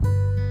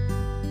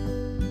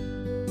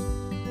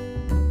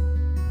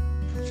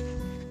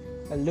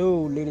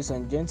Hello, ladies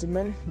and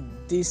gentlemen.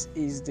 This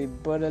is the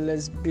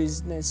Borderless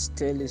Business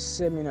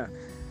Teleseminar,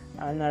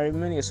 and I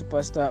remain your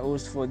superstar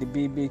host for the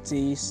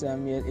BBT,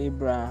 Samuel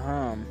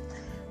Abraham.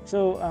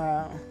 So,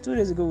 2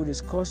 days ago we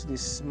discussed the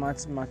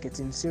Smart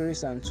Marketing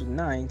series, and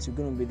tonight we're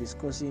going to be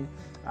discussing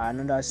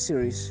another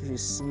series, which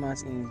is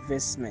Smart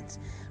Investment,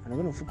 and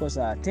we're going to focus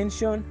our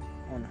attention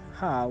on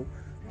how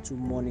to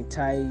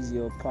monetize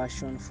your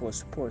passion for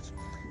sport.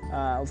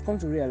 I've come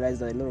to realize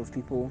that a lot of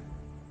people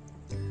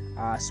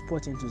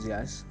sport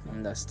enthusiasts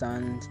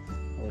understand,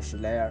 or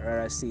should I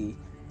rather say,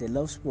 they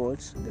love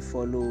sports, they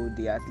follow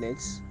the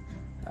athletes,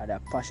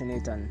 they're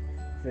passionate and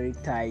very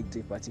tied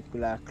to a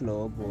particular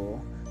club or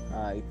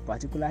a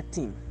particular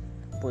team.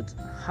 But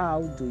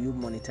how do you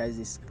monetize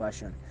this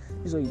passion?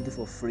 This is what you do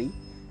for free.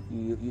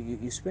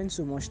 You spend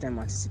so much time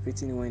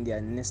anticipating when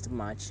their next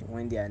match,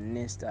 when their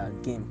next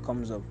game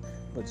comes up.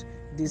 But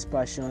this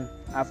passion,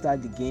 after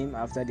the game,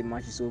 after the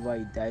match is over,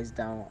 it dies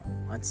down,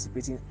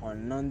 anticipating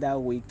another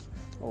week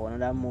or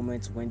another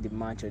moment when the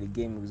match or the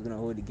game is going to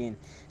hold again.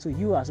 So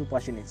you are so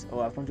passionate,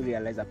 or I've come to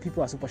realize that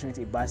people are so passionate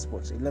about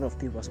sports. A lot of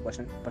people are so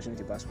passionate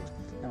about sports.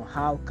 Now,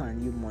 how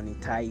can you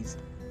monetize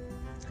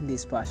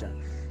this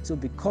passion? So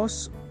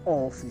because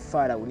of the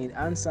fact that we need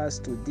answers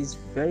to this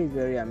very,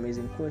 very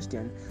amazing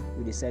question,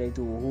 we decided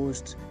to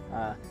host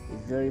a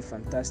very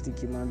fantastic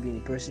human being,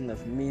 a person of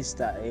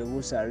Mr.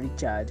 Ewosa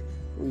Richard,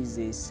 who is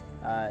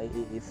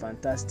a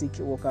fantastic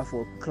worker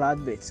for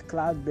Cloudbet.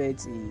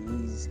 Cloudbet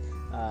is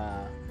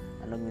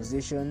an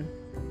organization.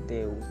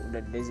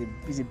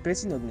 It's a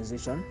betting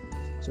organization.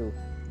 So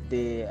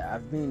they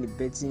have been in the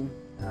betting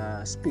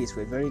space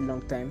for a very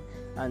long time,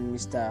 and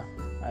Mr.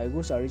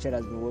 Ewosa Richard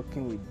has been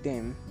working with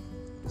them.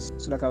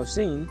 So like I was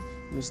saying,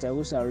 Mr.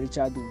 Ewosa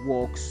Richard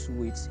works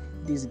with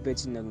this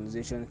betting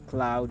organization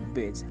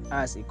Cloudbet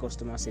as a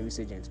customer service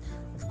agent.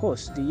 Of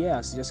course, the year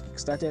has just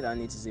kickstarted, and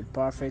it is a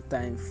perfect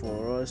time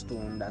for us to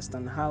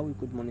understand how we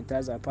could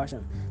monetize our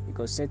passion,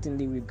 because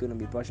certainly we're going to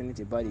be passionate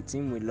about the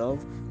team we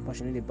love,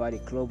 passionate about the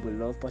club we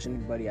love,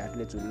 passionate about the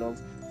athletes we love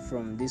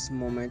from this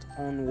moment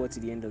onward to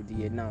the end of the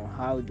year. Now,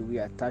 how do we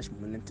attach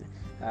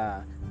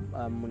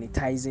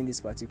monetizing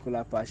this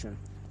particular passion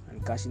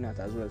and cashing out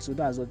as well? So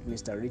that's what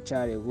Mr.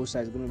 Richard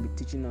Ewosa is going to be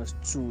teaching us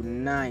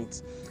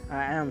tonight.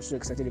 I am so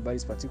excited about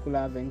this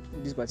particular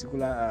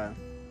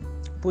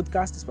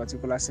podcast, this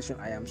particular session.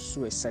 I am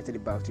so excited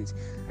about it.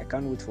 I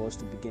can't wait for us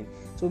to begin.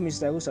 So,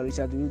 Mr. Ewosa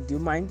Richard, do you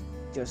mind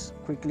just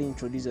quickly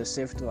introduce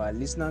yourself to our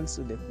listeners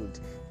so they could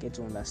get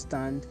to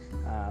understand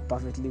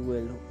perfectly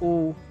well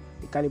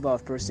the caliber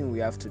of person we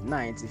have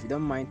tonight? If you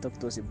don't mind, talk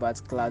to us about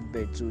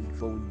Cloudbet too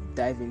before we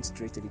dive in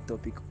straight to the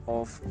topic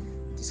of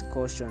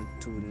discussion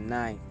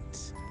tonight.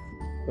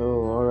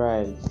 Oh, all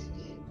right.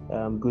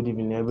 Good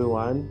evening,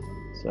 everyone.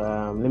 So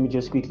let me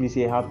just quickly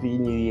say Happy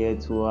New Year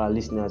to our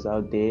listeners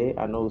out there,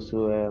 and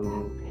also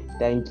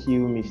thank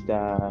you,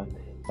 Mr.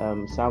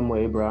 Samuel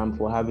Abraham,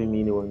 for having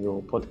me on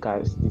your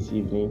podcast this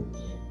evening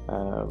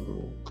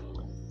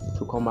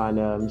to come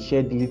and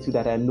share the little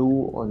that I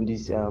know on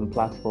this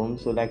platform.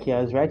 So, like he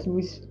has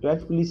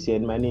rightfully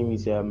said, my name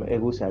is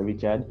Ewosa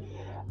Richard,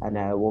 and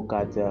I work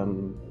at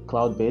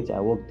Cloudbet. I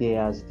work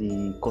there as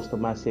the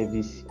customer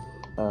service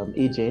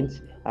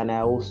agent, and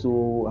I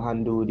also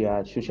handle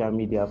their social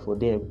media for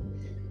them.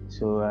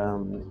 So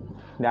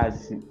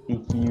that's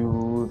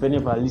if any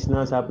of our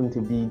listeners happen to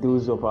be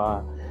those of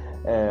our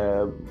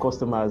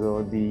customers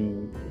or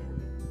the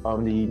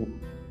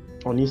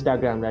on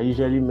Instagram that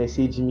usually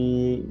message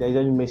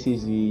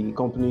the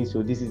company.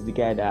 So this is the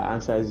guy that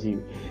answers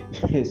you.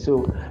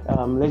 So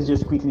let's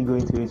just quickly go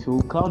into it. So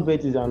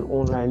Cloudbet is an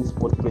online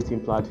sports betting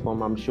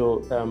platform. I'm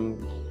sure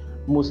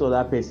most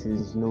other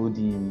persons know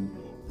the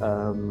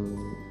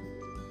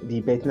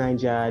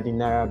Bet9ja, the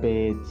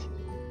NaraBet,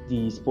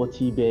 the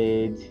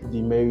SportyBet,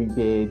 the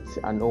MerryBet,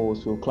 and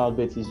also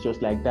Cloudbet is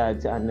just like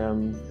that.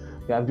 And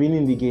we have been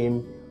in the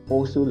game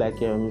also, like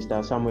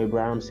Mr. Samuel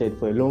Abraham said,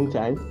 for a long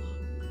time.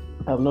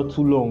 Not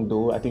too long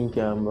though. I think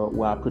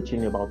we're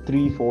approaching about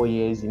 3-4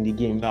 years in the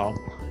game now.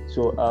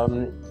 So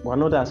we're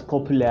not as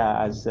popular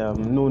as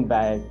known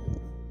by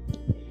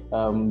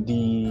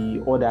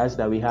the others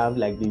that we have,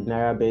 like the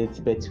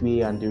NaraBet,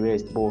 Betway, and the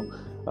rest. But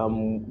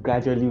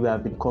gradually we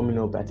have been coming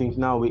up. I think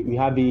now we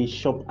have a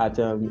shop at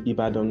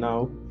Ibadan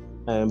now,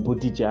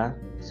 Bodija.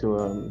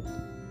 So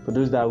for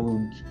those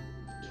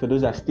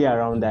that stay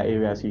around that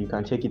area, so you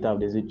can check it out.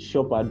 There's a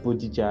shop at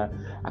Bodija.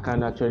 I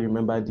can't actually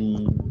remember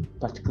the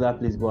particular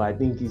place, but I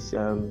think it's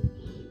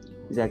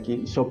like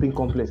a shopping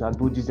complex at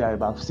Bodija,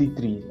 about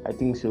C3, I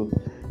think so.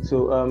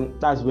 So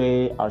that's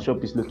where our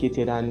shop is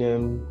located,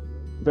 and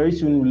very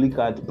soon we look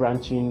at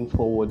branching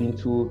forward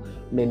into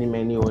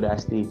many other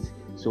states.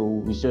 So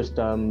we just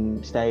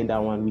started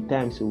that one with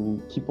time, so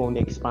we'll keep on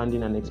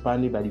expanding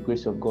by the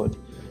grace of God.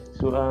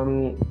 So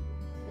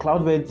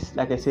Cloudbet,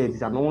 like I said,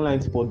 is an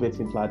online sport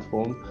betting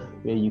platform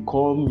where you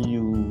come,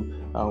 you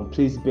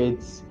place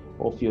bets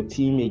of your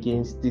team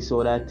against this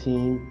other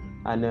team,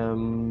 and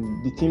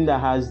the team that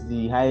has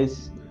the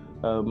highest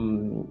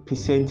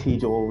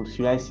percentage, or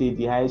should I say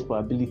the highest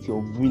probability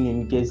of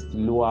winning, gets the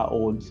lower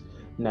odds.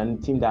 than a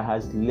team that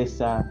has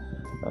lesser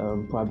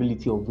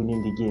probability of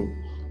winning the game.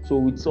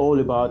 So it's all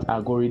about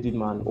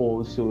algorithm, and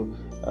also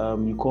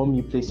you come,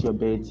 you place your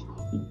bet,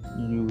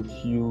 you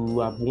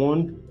have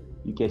won,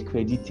 you get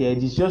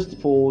credited. It's just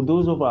for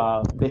those of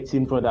our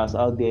betting brothers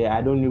out there.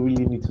 I don't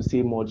really need to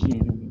say much.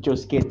 You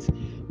just get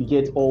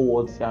all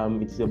what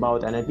it's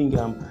about. And I think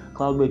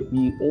Cloudbet,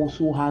 we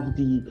also have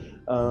the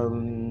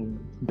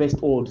best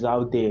odds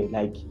out there.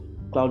 Like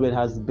Cloudbet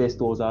has the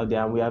best odds out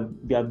there, and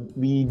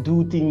we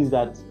do things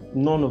that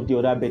none of the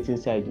other betting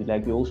sites do.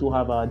 Like we also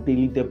have our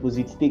daily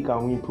deposit stake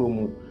and win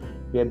promo,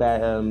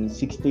 whereby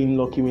 16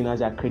 lucky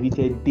winners are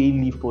credited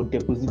daily for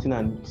depositing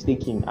and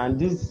staking. And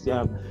this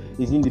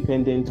is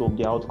independent of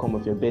the outcome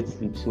of your bet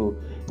slip. So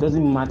it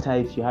doesn't matter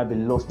if you have a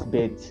lost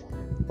bet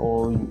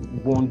or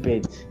won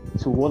bet.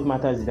 So what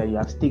matters is that you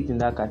have staked in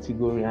that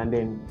category, and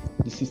then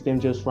the system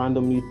just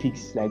randomly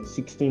picks like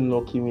 16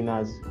 lucky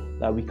winners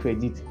that we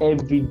credit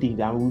every day.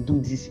 And we'll do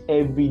this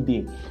every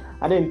day.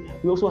 And then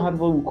we also have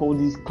what we call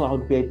this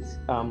Cloudbet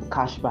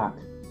cashback,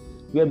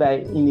 whereby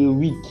in a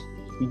week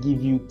we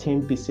give you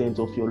 10%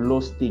 of your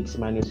lost stakes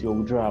minus your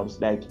withdrawals.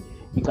 Like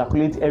we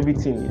calculate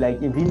everything.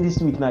 Like if in this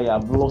week now you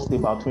have lost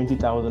about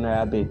 20,000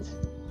 naira bet,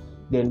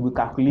 then we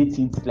calculate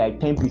it like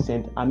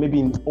 10%, and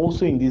maybe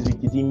also in this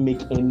week you didn't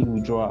make any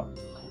withdrawal.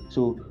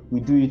 So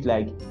we do it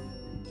like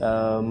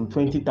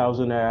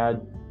 20,000 naira,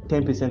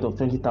 10% of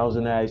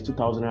 20,000 naira is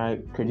 2,000 naira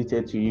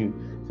credited to you.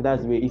 So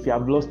that's the way. If you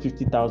have lost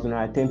 50,000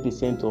 naira,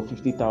 10% of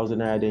 50,000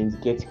 naira then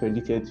it gets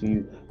credited to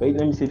you. But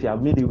let me say if you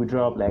have made a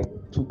withdrawal of like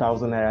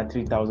 2,000 naira,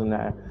 3,000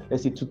 naira,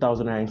 let's say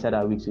 2,000 naira inside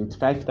that week, so it's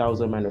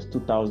 5,000 minus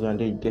 2,000, and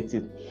then you get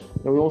it.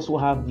 And we also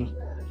have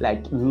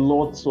like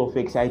lots of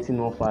exciting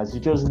offers. You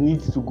just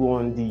need to go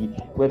on the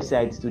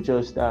website to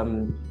just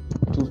to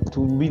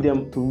read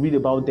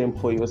about them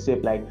for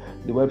yourself. Like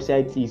the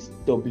website is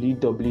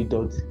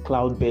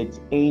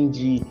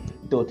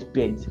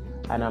www.cloudbetng.bet,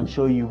 and I'm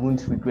sure you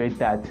won't regret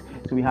that.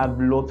 So we have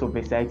lots of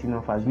exciting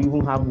offers. We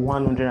even have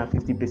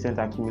 150%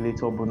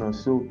 accumulator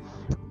bonus. So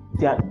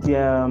we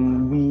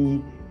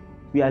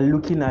are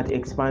looking at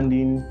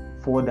expanding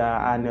further,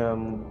 and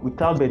with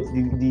Cloudbet,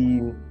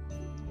 the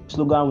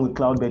slogan with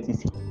Cloudbet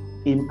is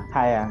aim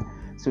higher.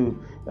 So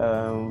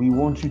we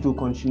want you to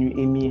continue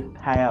aiming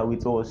higher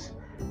with us.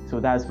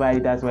 So that's why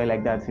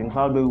like that. In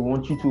Cloudbet, we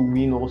want you to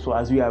win also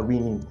as we are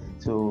winning.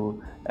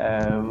 So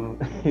so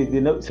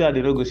they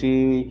don't go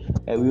say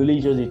we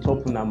only just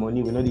top on our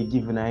money, we're not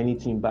giving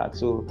anything back.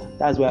 So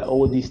that's why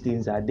all these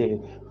things are there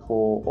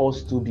for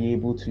us to be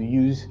able to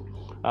use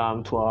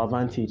to our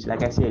advantage.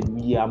 Like I said,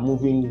 we are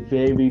moving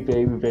very,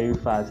 very, very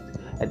fast.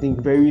 I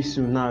think very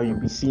soon now you'll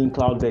be seeing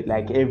Cloudbet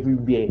like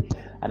everywhere,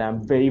 and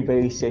I'm very,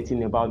 very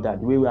certain about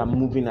that. The way we are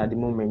moving at the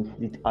moment,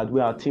 the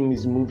way our team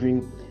is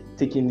moving,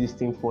 taking this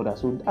thing further.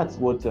 So that's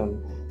what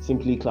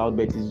Simply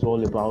Cloudbet is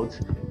all about.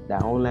 The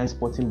online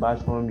sporting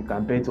platform. You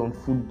can bet on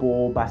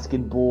football,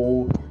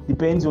 basketball.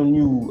 Depends on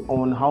you,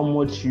 on how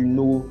much you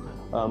know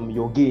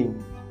your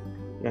game.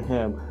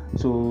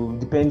 So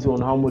depends on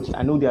how much.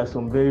 I know there are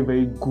some very,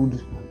 very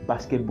good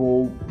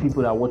basketball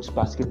people that watch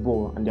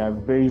basketball, and they are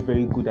very,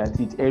 very good at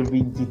it.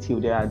 Every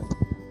detail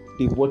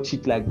they watch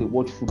it like they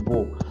watch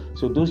football.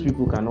 So those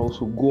people can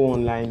also go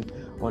online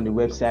on the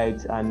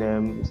website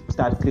and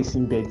start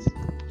placing bets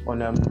on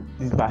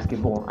this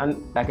basketball.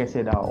 And like I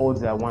said, our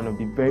odds are one of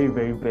the very,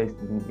 very best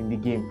in the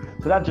game.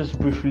 So that's just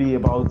briefly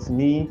about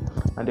me,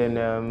 and then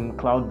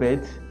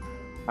Cloudbet,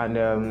 and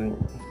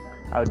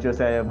I'll just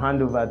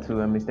hand over to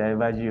Mr.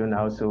 Evagio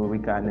now so we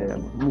can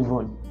move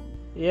on.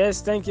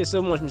 Yes, thank you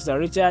so much, Mr.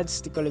 Richard.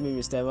 Still calling me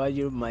Mr.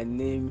 Evagio. My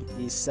name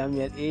is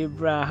Samuel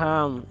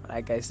Abraham,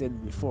 like I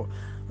said before.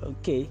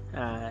 Okay,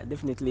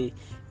 definitely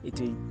it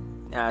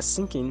will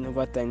sink in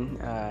over time.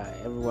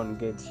 Everyone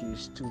gets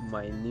used to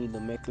my new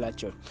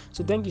nomenclature.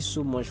 So thank you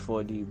so much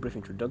for the brief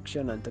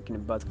introduction and talking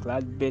about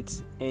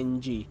Cloudbet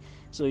NG.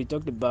 So you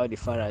talked about the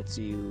fact that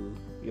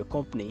your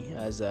company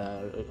has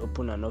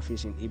opened an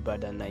office in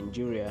Ibadan,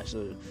 Nigeria.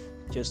 So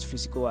just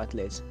physical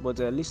athletes. But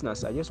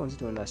listeners, I just wanted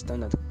to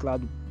understand that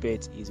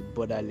Cloudbet is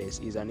borderless,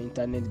 is an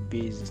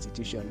internet-based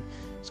institution,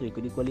 so you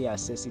could equally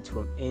access it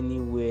from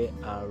anywhere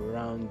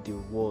around the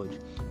world.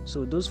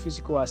 So those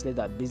physical athletes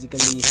are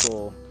basically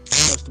for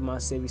customer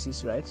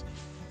services, right?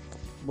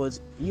 But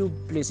you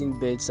placing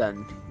bets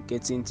and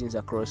getting things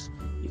across,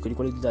 you could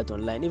equally do that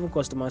online. Even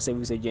customer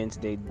service agents,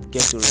 they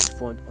get to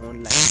respond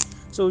online.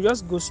 So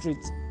just go straight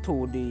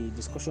to the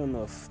discussion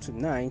of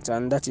tonight,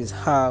 and that is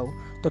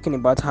talking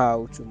about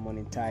how to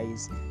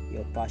monetize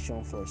your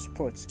passion for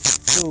sports.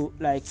 So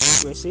like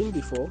we were saying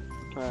before,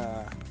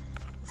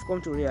 I've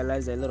come to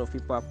realize that a lot of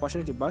people are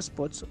passionate about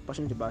sports,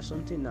 passionate about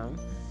something now.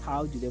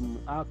 How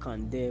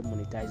can they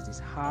monetize this?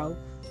 How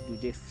do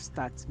they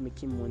start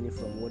making money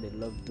from what they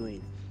love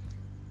doing?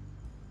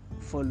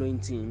 Following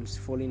teams,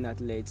 following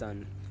athletes,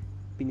 and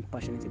being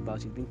passionate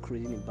about it, being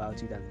crazy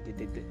about it, and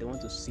they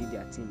want to see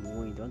their team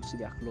win, they want to see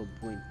their club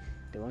win,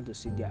 they want to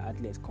see their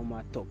athletes come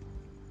out top.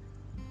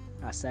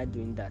 Aside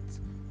doing that,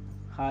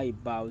 How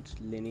about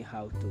learning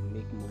how to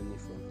make money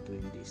from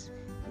doing this?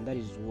 And that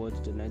is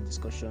what tonight's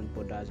discussion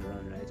borders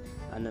around, right?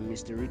 And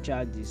Mr.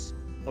 Richard is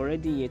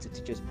already here to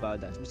teach us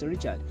about that. Mr.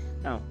 Richard,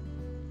 now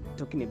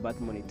talking about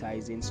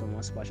monetizing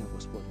someone's passion for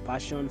sport.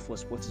 Passion for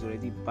sport is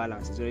already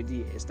balanced, it's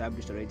already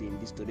established already in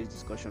this today's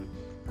discussion.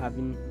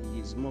 Having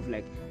is more of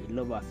like a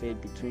love affair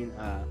between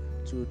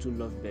two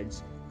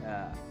lovebirds.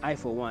 I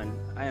for one,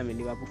 I am a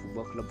Liverpool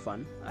Football Club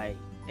fan.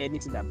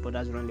 Anything that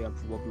borders around Liverpool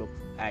Football Club,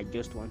 I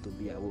just want to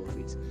be aware of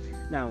it.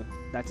 Now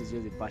that is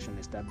just the passion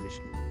established.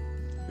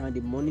 Now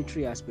the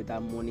monetary aspect,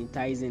 I'm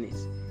monetizing it.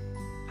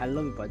 I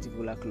love a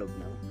particular club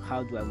now.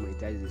 How do I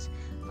monetize this?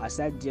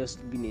 Aside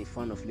just being a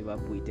fan of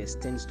Liverpool, it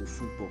extends to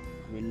football.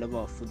 I'm a lover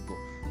of football.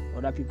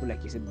 Other people,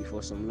 like you said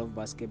before, some love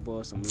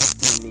basketball, some love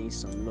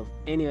tennis, some love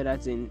any other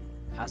thing,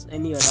 as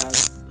any other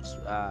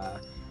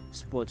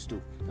sports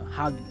too.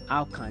 Now,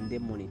 how can they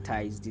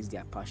monetize this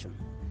their passion?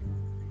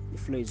 The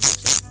floor is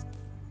yours.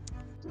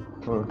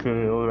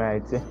 Okay, all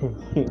right.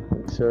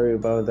 Sorry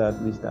about that,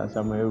 Mr.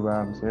 Samuel.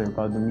 I'm sorry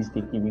about the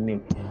mistake you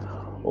made.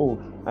 Oh,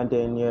 and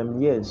then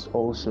yes,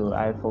 also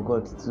I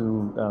forgot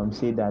to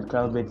say that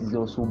Cloudbet is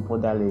also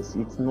borderless.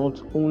 It's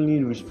not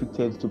only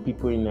restricted to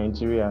people in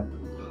Nigeria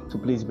to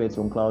place bets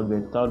on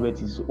Cloudbet.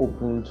 Cloudbet is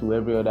open to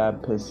every other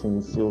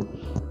person, so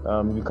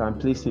you can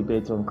place a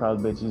bet on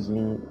Cloudbet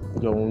using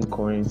your own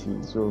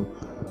currency. So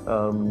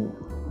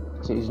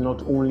it's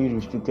not only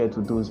restricted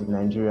to those in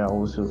Nigeria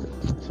also.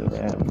 So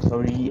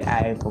sorry,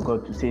 I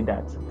forgot to say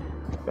that.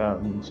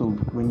 So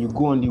when you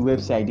go on the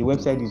website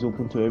is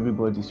open to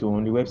everybody. So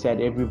on the website,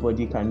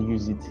 everybody can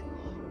use it.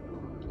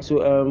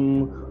 So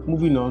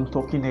moving on,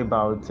 talking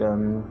about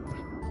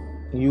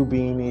you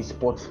being a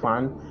sports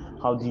fan,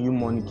 how do you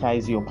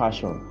monetize your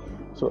passion?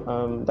 So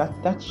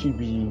that should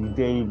be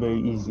very,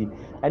 very easy.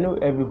 I know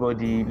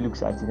everybody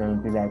looks at it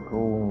and be like,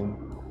 oh,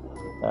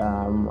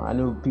 I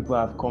know people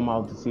have come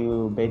out to say,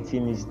 oh,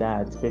 betting is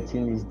that,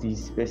 betting is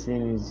this,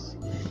 betting is,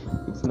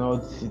 it's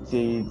not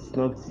a,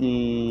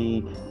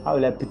 how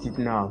will I put it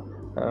now?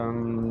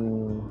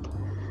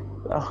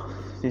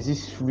 There's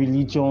this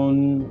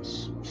religion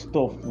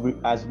stuff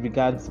as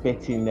regards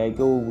betting, like,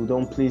 oh, we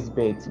don't place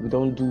bets, we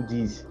don't do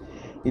this,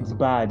 it's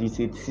bad, it's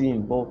a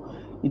sin, but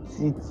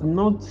it's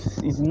not.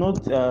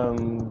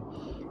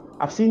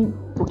 I've seen,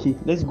 okay,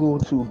 let's go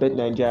to Bet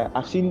Nigeria.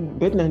 I've seen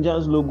Bet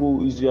Nigeria's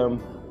logo is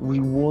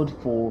reward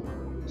for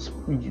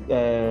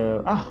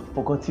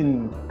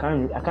forgotten.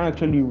 I can't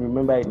actually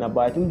remember it now,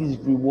 but I think this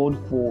is reward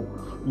for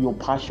your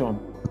passion.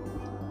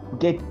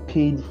 Get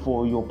paid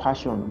for your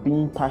passion,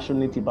 being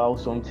passionate about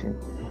something.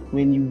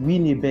 When you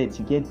win a bet,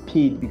 you get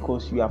paid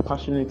because you are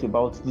passionate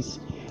about this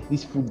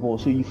football,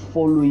 so you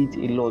follow it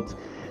a lot.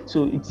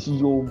 So it's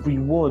your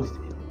reward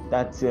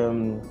that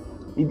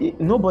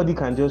nobody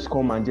can just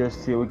come and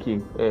just say,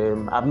 okay,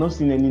 I've not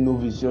seen any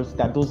novice just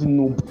that doesn't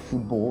know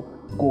football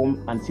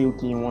come and say,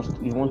 okay, he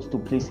wants to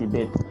place a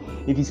bet.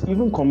 If he's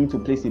even coming to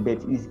place a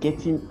bet, he's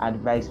getting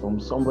advice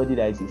from somebody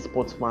that is a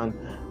sports fan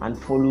and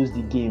follows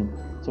the game,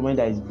 someone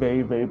that is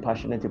very, very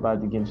passionate about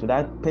the game. So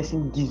that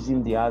person gives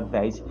him the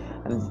advice,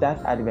 and it's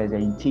that advice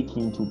that you take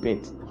him to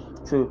bet.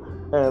 So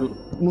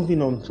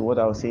moving on to what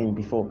I was saying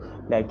before,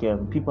 like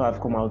people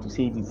have come out to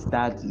say it's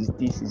that, is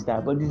this, is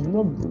that, but there's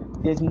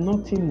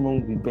nothing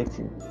wrong with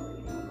betting.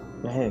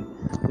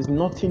 There's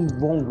nothing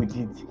wrong with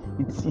it.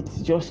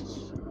 It's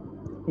just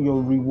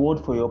your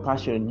reward for your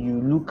passion.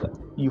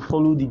 You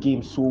follow the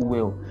game so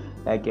well,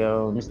 like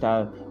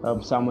Mr.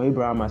 Samuel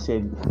Abraham has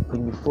said,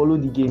 when you follow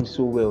the game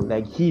so well,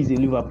 like he is a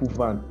Liverpool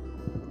fan,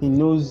 he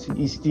knows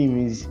his team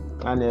is,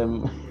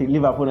 and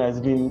Liverpool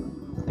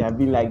they have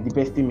been like the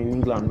best team in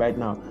England right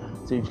now.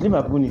 So if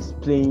Liverpool is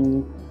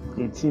playing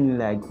a team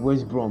like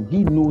West Brom,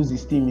 he knows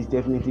his team is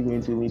definitely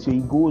going to win. So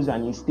he goes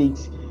and he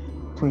stakes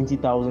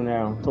 20,000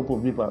 naira on top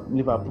of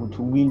Liverpool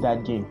to win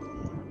that game.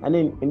 And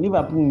then when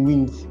Liverpool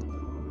wins,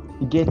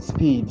 he gets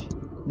paid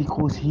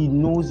because he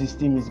knows his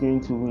team is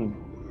going to win.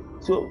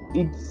 So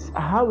it's,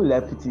 how will I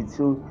put it?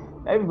 So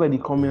everybody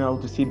coming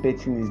out to say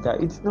betting is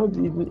that, it's not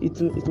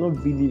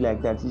really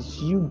like that.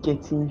 It's you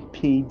getting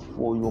paid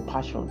for your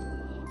passion,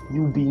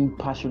 you being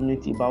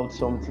passionate about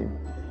something.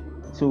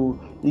 So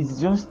it's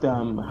just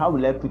how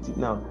will I put it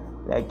now?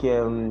 Like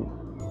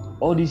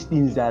all these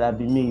things that have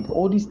been made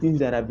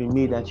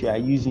that you are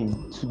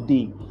using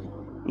today,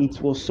 it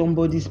was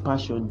somebody's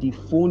passion. The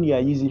phone you are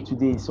using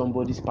today is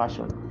somebody's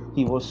passion.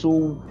 He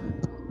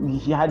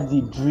had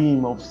the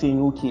dream of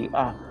saying, okay,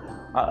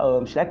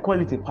 should I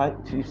call it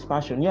his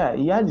passion? Yeah,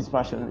 he had his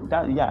passion.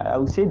 I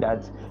would say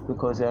that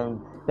because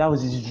that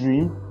was his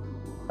dream.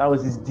 That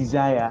was his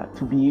desire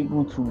to be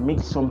able to make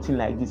something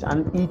like this,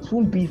 and it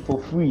won't be for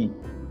free.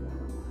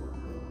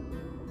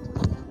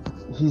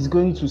 He's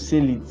going to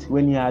sell it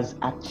when he has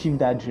achieved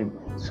that dream.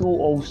 So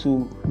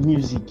also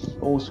music,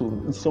 also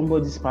it's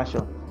somebody's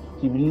passion.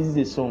 He releases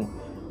a song,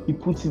 he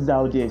puts it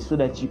out there so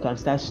that you can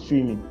start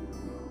streaming.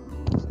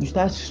 You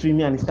start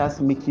streaming and it starts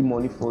making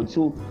money for it.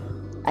 So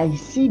I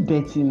see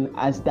betting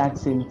as that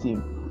same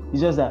thing.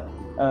 It's just that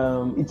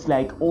it's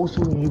like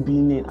also you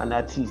being an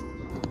artist.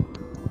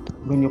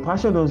 When your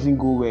passion doesn't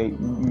go well,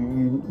 you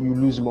you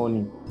lose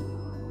money.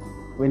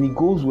 When it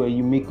goes well,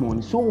 you make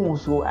money. So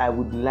also, I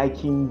would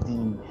liken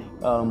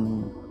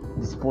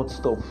the sports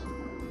stuff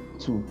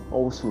too.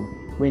 Also,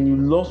 when you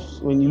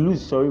lose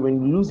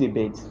a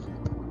bet,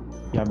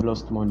 you have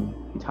lost money.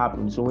 It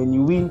happens. So when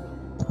you win,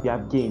 you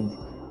have gained.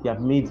 You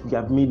have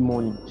made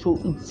money. So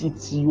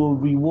it's your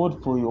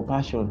reward for your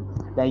passion.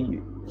 Like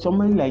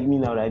somebody like me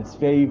now that's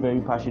very,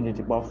 very passionate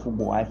about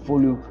football. I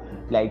follow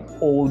like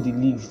all the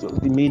leagues,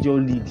 the major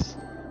leagues.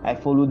 I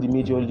follow the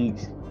major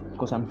leagues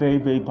because I'm very,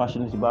 very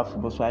passionate about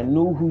football. So I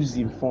know who's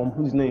in form,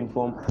 who's not in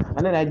form,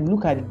 and then I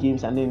look at the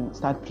games and then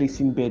start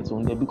placing bets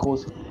on them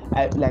because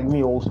I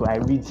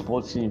read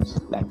sports news.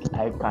 Like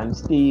I can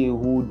stay a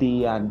whole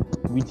day and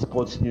read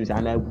sports news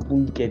and I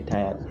won't get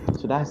tired.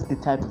 So that's the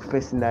type of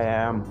person that I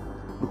am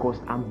because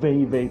I'm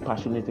very, very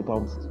passionate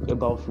about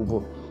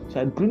football. So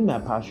I bring my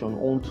passion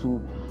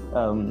onto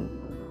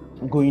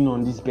going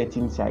on this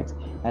betting site.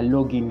 I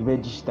log in,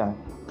 register,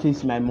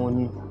 place my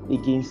money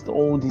against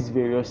all these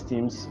various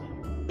teams,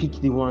 pick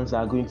the ones that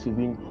are going to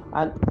win,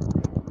 and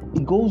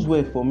it goes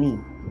well for me.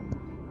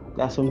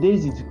 There are some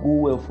days it go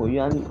well for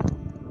you and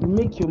you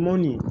make your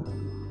money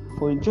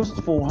for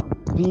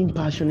being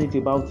passionate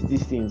about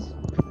these things.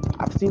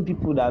 I've seen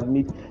people have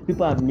made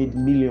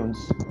millions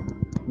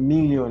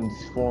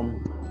from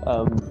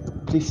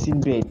placing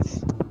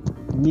bets,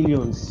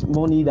 millions,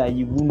 money that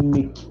you wouldn't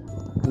make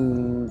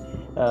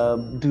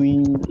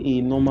doing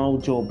a normal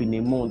job in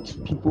a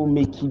month. People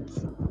make it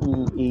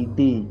in a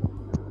day,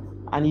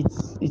 and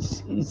it's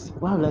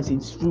what would I say?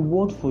 It's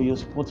reward for your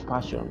sports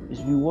passion.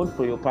 It's reward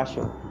for your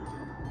passion.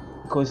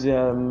 Because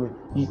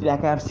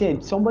like I've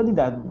said, somebody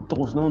that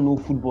does not know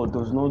football,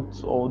 does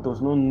not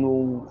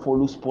know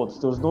follow sports,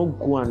 does not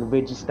go and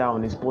register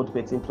on a sports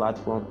betting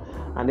platform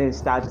and then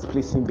start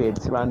placing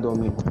bets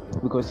randomly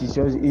because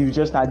you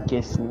just start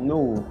guessing.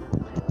 No,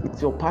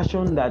 it's your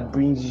passion that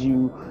brings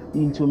you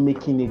into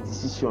making a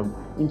decision,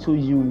 into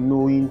you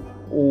knowing,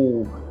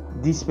 oh,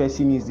 this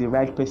person is the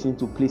right person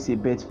to place a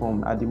bet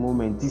from at the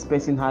moment. This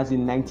person has a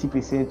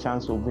 90%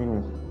 chance of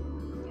winning.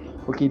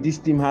 Okay, this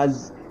team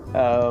has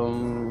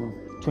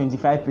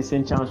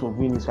 25% chance of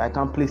winning, so I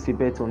can't place a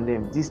bet on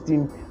them. This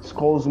team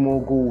scores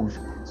more goals,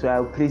 so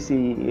I'll place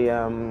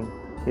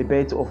a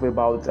bet of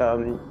about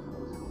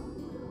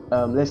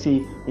let's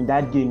say in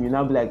that game you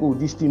now be like, oh,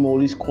 this team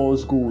always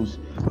scores goals,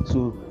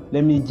 so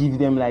let me give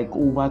them like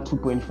over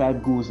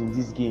 2.5 goals in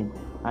this game,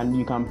 and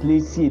you can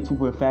place a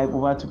 2.5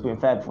 over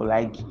 2.5 for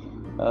like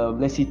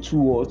let's say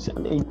 2 odds,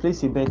 and then you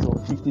place a bet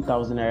of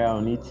 50,000 naira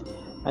on it.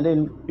 And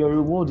then your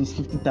reward is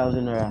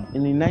 50,000 naira.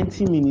 And in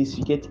 90 minutes,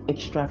 you get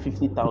extra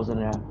 50,000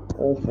 naira.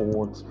 All for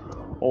what?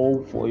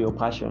 All for your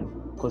passion.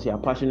 Because you are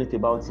passionate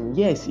about it.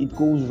 Yes, it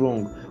goes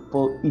wrong,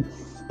 but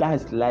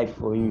that's life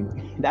for you.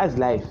 That's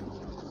life.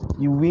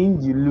 You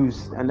win, you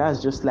lose, and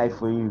that's just life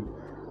for you.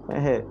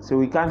 So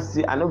we can't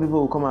see. I know people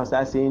will come and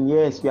start saying,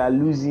 yes, you are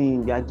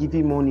losing, you are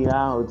giving money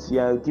out,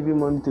 you are giving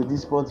money to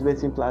this sports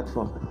betting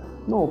platform.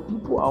 No,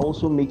 people are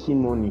also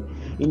making money.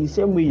 In the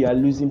same way you are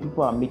losing,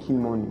 people are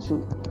making money.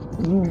 So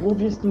you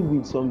obviously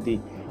win someday.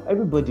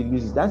 Everybody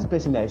loses. That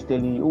person that is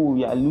telling you, oh,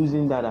 you are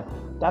losing that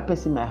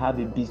person might have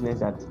a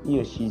business that he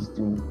or she is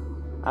doing.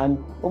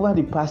 And over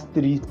the past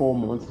 3-4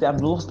 months, they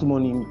have lost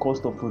money in the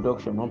cost of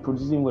production on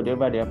producing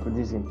whatever they are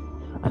producing.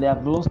 And they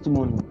have lost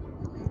money.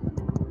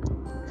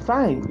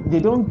 Fine. They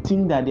don't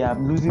think that they are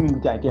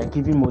losing, that they are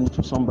giving money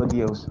to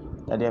somebody else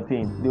that they are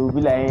paying. They will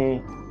be like,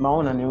 hey, my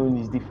own and your own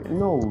is different.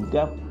 No, they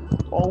are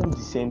all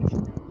the same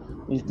thing.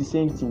 It's the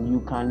same thing. You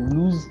can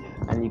lose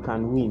and you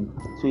can win.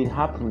 So it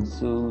happens.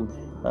 So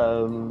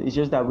it's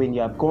just that when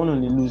you have gone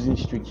on a losing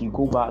streak, you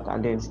go back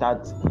and then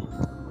start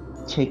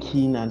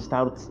checking and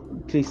start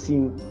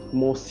placing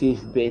more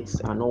safe bets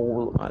and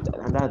all,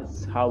 and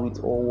that's how it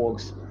all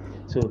works.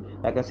 So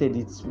like I said,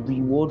 it's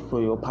reward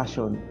for your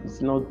passion.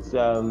 It's not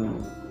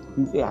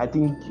I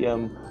think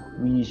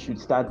we should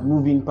start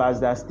moving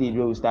past that stage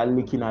where we start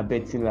looking at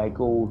betting like,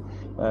 oh,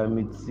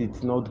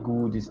 it's not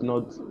good, it's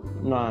not.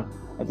 Nah,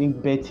 I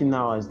think betting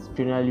now has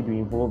generally been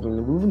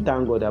evolving. We even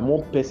thank God that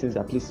more persons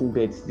are placing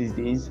bets these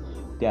days.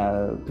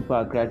 People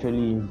are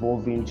gradually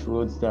evolving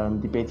towards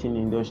the betting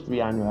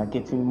industry, and we are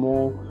getting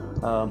more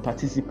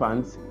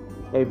participants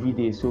every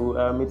day.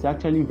 So it's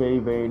actually very,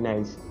 very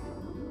nice.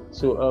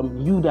 So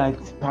you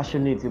that's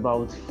passionate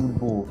about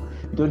football,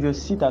 don't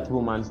just sit at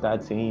home and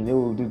start saying,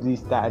 oh, do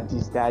this, that,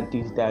 this, that,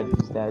 this, that,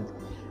 this, that.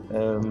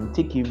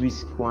 Take a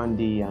risk one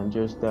day and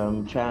just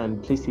try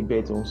and place a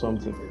bet on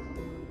something.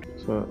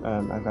 So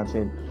like I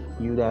said,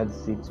 you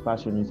that's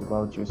passionate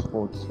about your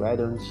sports, why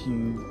don't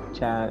you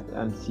try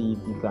and see if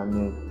you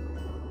can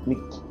make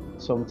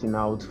something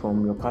out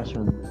from your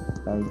passion,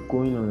 like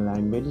going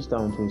online, register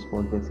onto a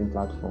sports betting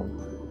platform,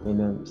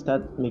 and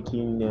start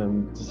making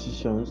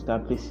decisions,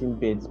 start placing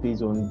bets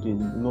based on the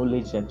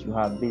knowledge that you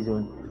have, based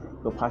on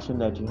the passion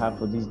that you have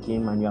for this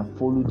game, and you have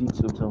followed it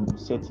to some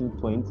certain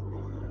point.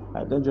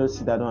 I don't just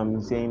sit down and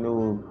be saying,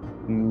 oh,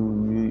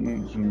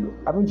 you.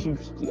 Haven't you?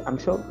 I'm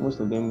sure most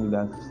of them would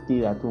have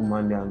stayed at home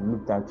one day and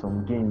looked at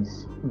some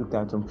games, looked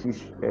at some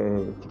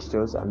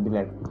fixtures, and be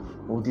like,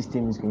 oh, this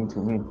team is going to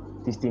win.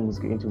 This team is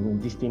going to win.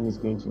 This team is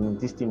going to win.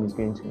 This team is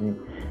going to win.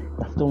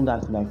 I've done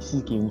that for like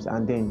 6 games,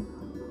 and then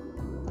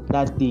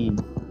that day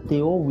they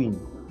all win.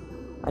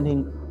 And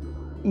then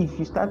if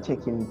you start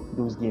checking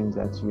those games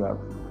that you have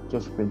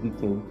just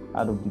predicted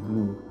out of the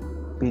blue,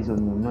 based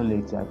on your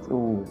knowledge that,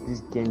 oh,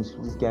 these guys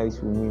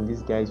will win,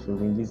 these guys will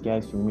win, these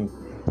guys will win,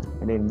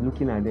 and then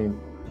looking at them,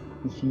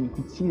 if you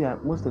could see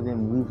that most of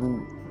them will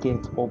even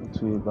get up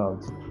to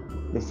about,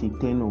 let's say,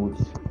 10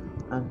 odds,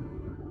 and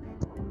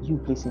you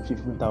placing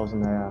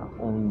 15,000 naira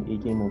on a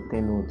game of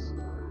 10 odds,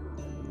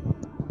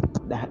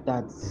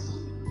 that's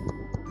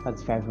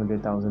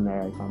 500,000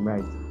 naira, if I'm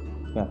right.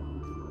 Yeah,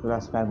 so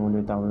that's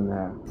 500,000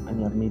 naira, and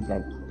you have made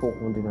like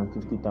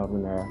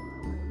 450,000 naira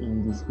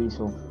in the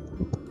space of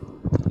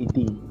a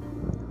day.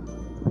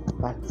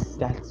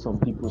 That's some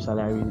people's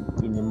salary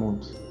in a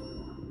month.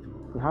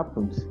 It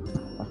happens.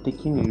 I've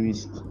taken a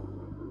risk.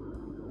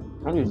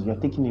 Anyways, you're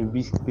taking a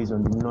risk based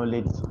on the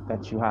knowledge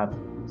that you have.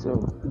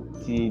 So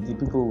the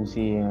people will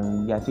say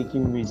you're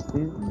taking risks.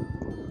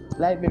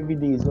 Life every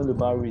day is all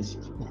about risk.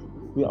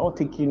 We're all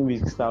taking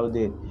risks out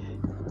there.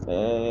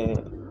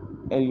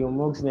 Elon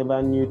Musk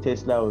never knew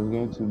Tesla was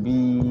going to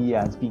be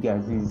as big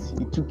as this.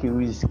 He took a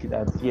risk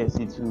that yes,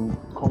 it will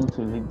come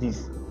to like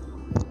this,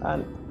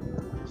 and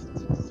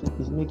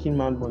it's making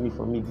mad money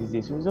for me these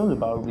days. So it's all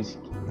about risk.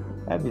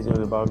 Life is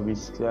all about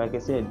risk. So like I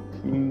said,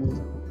 if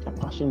you are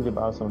passionate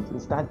about something,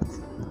 start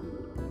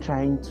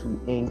trying to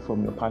earn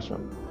from your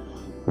passion.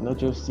 Not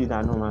just sit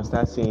at home and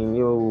start saying,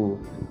 yo,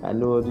 I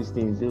know all these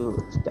things. You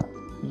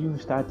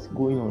start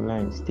going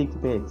online, stake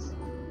bets.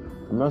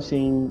 I'm not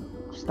saying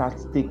start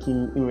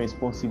staking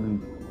irresponsibly.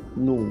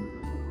 No.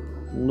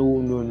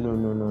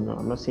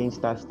 I'm not saying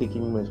start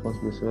staking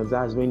irresponsibly. So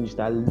that's when you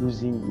start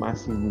losing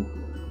massively.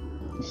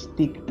 You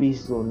stake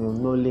based on your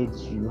knowledge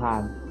you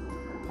have,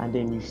 and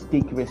then you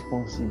stake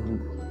responsibly.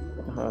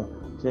 So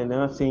they're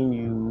not saying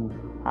you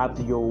have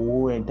your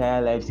whole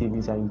entire life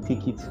savings and you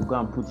take it to go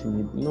and put in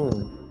it. No,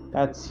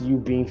 that's you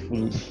being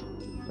foolish.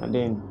 And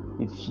then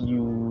if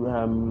you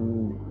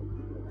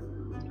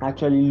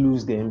actually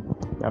lose them,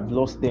 you have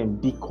lost them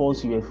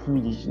because you were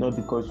foolish, not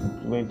because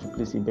you went to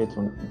place a bet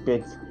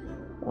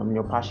on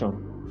your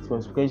passion. It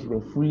was because you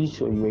were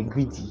foolish or you were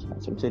greedy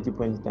at some certain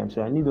point in time.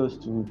 So I need us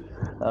to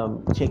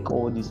check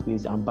all these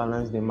ways and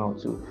balance them out.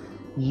 So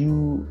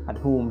you at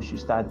home should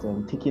start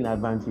taking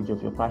advantage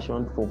of your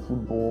passion for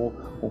football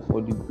or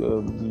for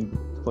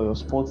for your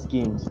sports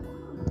games.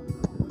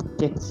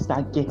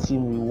 Start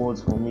getting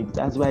rewards from it.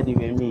 That's why they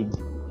were made.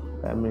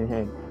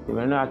 They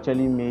were not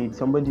actually made.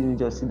 Somebody didn't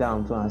just sit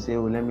down and say,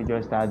 oh, let me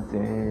just start.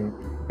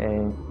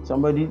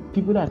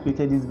 People that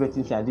created this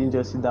betting site didn't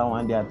just sit down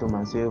one day at home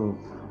and say, oh,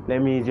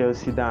 let me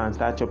just sit down and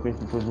start chopping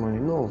people's money.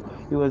 No,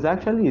 it was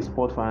actually a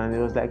sport fan, and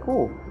it was like,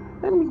 oh,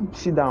 let me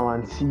sit down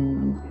and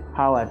see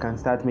how I can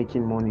start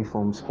making money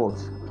from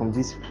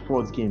this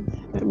sports game.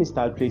 Let me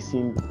start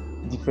placing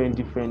different.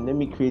 Let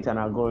me create an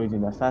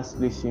algorithm that starts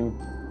placing,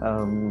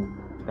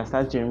 that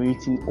starts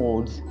generating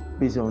odds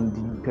based on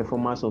the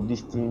performance of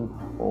this team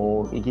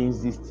or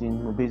against this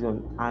team, or based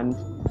on, and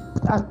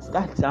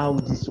that's how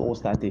this all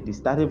started. It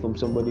started from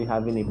somebody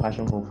having a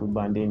passion for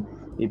football, and then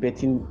a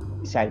betting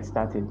site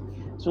started.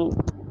 So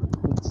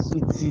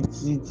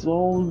it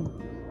all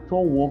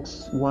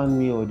works one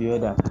way or the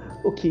other.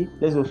 Okay,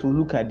 let's also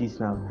look at this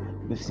now.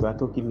 Because we're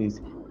talking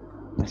this,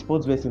 my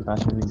sports betting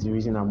passion is the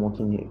reason I'm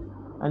working here,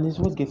 and it's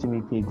what's getting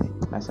me paid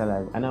my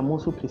salary, and I'm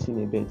also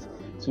placing a bet.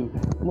 So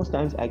most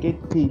times I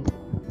get paid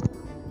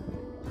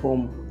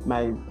from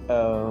my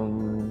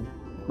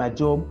my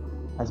job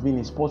as being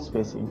a sports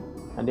person,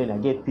 and then I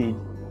get paid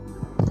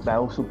by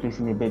also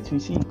placing a bet. So you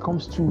see, it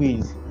comes two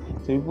ways.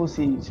 So people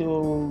say,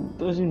 so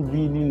doesn't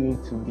really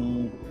need to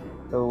be,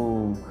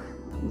 oh,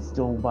 it's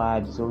so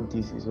bad, it's all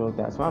this, it's all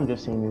that. So what I'm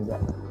just saying is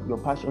that your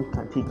passion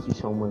can take you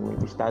somewhere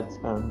when you start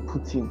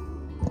putting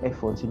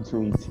effort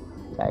into it.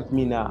 Like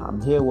me now,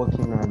 I'm here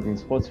working as a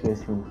sports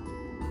person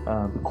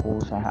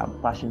because I am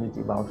passionate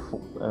about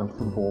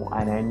football,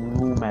 and I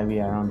know my way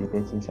around the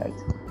betting site.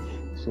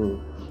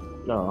 So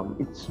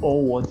it's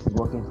all what is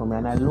working for me,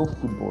 and I love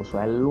football, so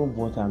I love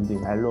what I'm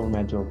doing. I love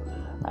my job,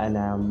 and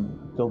I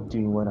love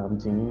doing what I'm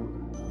doing,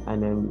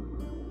 and then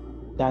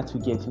that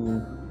will get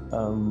me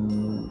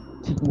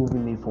keep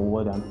moving me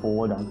forward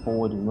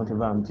in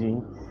whatever I'm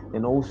doing.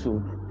 And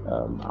also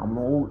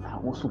I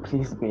also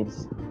place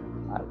bets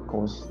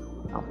because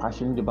I'm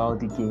passionate about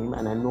the game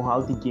and I know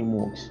how the game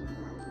works.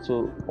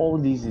 So all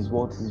this is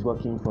what is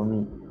working for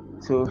me.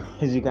 So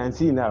as you can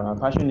see now, my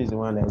passion is the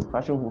one that is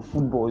passion for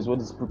football is what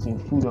is putting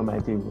food on my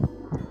table.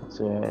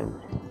 So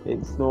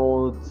it's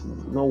not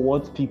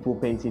what people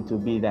paint it to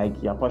be, like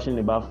you're passionate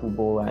about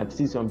football. I've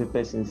seen some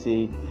people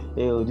say,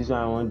 hey, oh, this one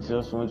I want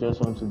just want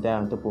to die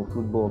on top of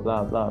football,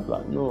 blah blah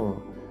blah.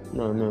 No.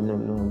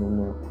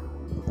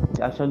 It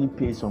actually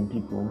pays some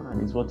people,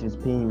 and it's what is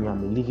paying me.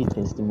 I'm a living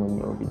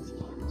testimony of it.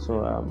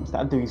 So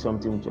start doing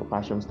something with your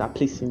passion. Start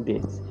placing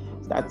bets.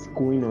 Start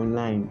going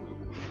online.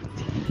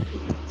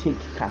 Take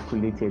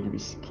calculated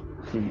risk,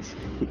 please.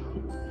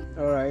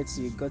 All right,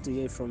 so you got to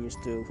hear from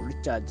Mr.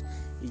 Richard.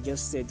 He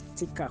just said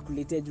take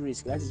calculated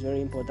risk. That is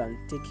very important.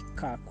 Take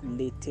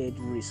calculated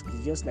risk.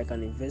 It's just like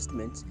an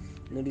investment.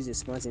 This is a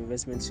smart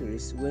investment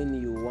series. When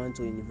you want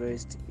to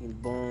invest in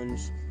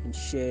bonds, in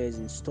shares,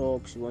 in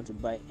stocks, you want to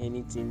buy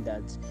anything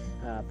that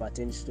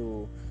pertains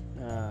to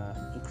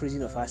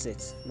increasing of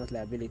assets, not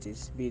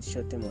liabilities, be it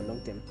short term or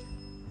long term,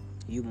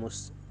 you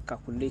must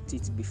calculate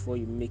it before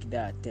you make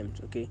that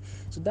attempt. Okay,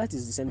 so that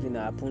is the same thing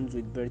that happens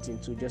with betting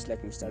too. Just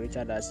like Mr.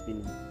 Richard has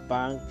been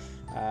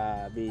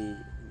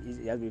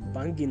he has been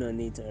banging on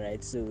it, all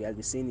right. So we have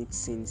been saying it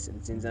since.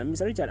 And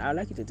Mr. Richard, I'd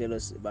like you to tell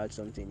us about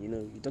something.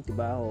 You talked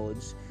about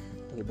odds.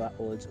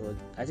 Odds.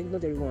 I think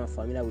not everyone are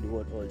familiar with the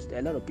word odds. There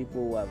are a lot of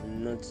people who have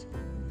not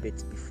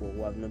bet before,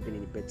 who have not been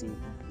in the betting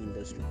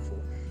industry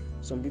before.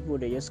 Some people,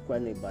 they just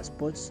quite know about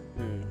sports,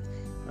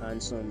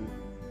 and some,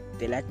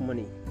 they like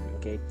money.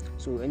 Okay,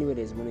 so anywhere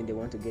there's money, they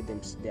want to get them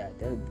there.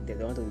 They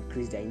want to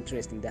increase their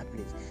interest in that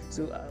place.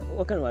 So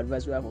what kind of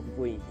advice we have for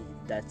people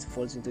that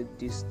falls into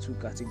these two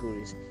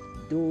categories?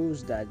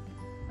 Those that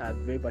are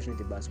very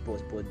passionate about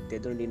sports, but they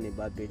don't really know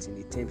about betting,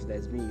 the terms that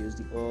is being used,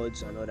 the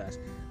odds and others.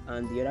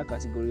 And the other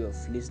category of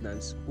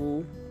listeners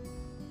who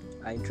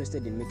are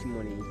interested in making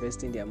money,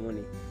 investing their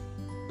money,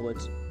 but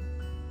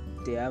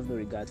they have no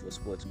regard for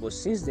sports. But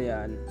since they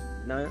are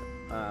now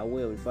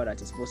aware of the fact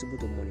that it's possible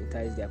to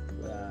monetize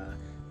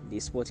the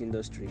sport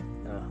industry,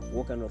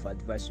 what kind of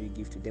advice do you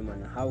give to them,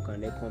 and how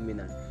can they come in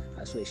and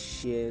as well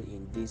share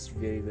in this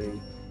very, very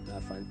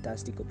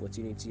fantastic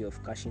opportunity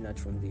of cashing out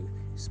from the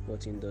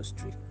sport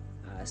industry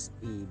as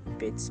a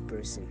bet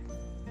person?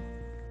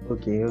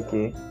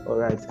 Okay, all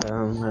right.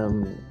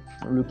 I'm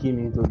looking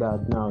into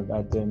that now.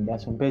 That there are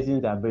some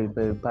persons that are very,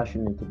 very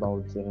passionate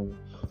about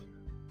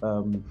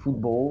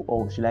football,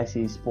 or should I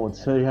say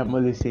sports? Sorry, I'm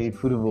always saying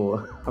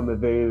football. I'm a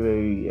very,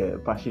 very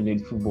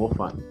passionate football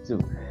fan. So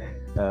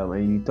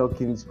when you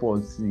talking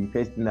sports, the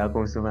first thing that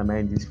comes to my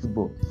mind is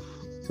football.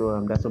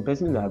 So there's some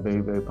persons that are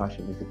very, very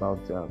passionate about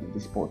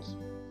sports,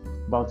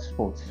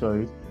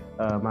 sorry,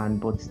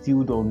 but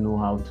still don't know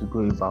how to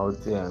go about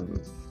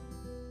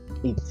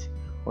it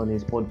on a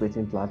sport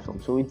betting platform.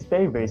 So it's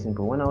very, very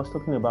simple. When I was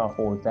talking about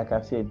odds, like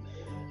I said,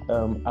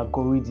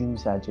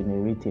 algorithms are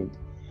generated.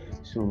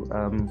 So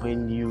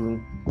when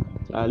you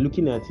are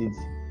looking at it,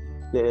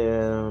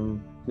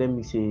 let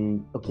me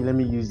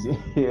use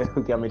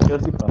okay, I'm a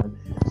Chelsea fan,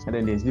 and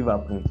then there's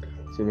Liverpool.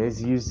 So let's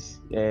use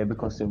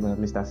because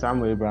Mr.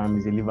 Samuel Abraham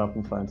is a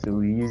Liverpool fan, so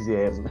we use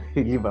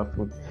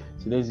Liverpool.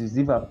 So let's use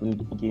Liverpool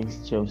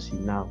against Chelsea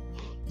now.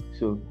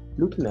 So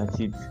looking at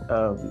it,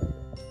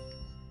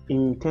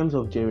 in terms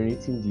of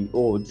generating the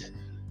odds,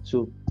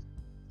 so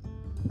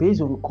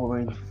based on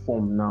current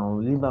form now,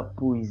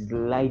 Liverpool is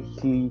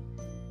likely,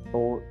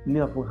 or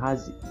Liverpool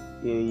has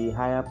a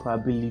higher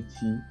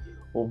probability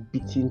of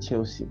beating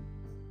Chelsea.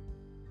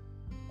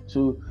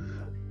 So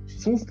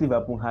since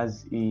Liverpool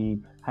has a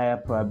higher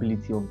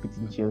probability of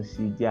beating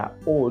Chelsea, their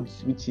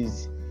odds, which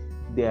is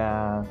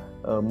their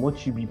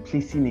what you'll be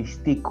placing a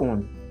stake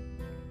on.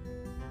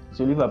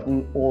 So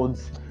Liverpool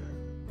odds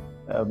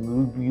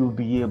will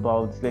be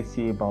about, let's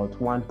say, about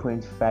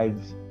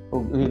 1.5.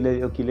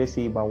 Okay, let's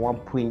say about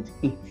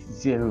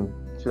 1.80.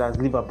 So that's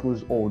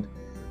Liverpool's odds.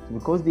 So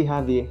because they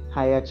have a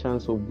higher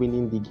chance of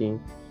winning the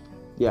game,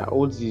 their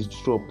odds is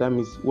dropped. That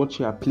means what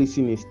you are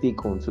placing a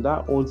stake on. So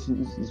that odds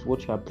is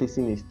what you are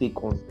placing a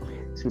stake on.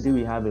 So then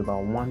we have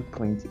about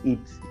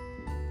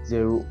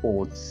 1.80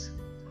 odds.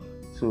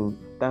 So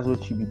that's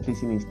what you'll be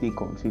placing a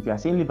stake on. So if you are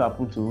saying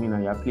Liverpool to win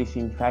and you are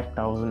placing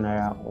 5,000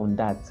 naira on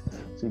that,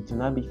 so it will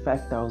now be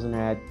 5,000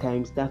 naira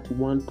times that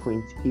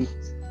 1.8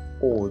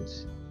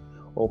 odds,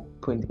 or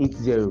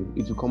 0.80.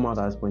 It will come out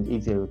as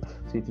 0.80.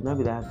 So it will now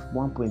be that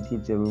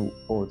 1.80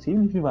 odds. So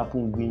even if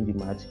Liverpool win the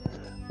match,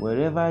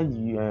 wherever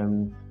you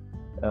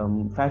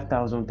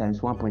 5,000 times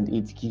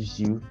 1.8 gives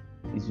you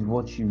is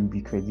what you will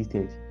be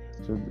credited.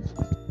 So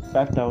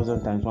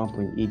 5,000 times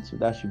 1.8, so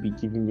that should be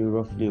giving you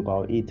roughly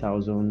about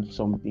 8,000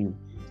 something,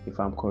 if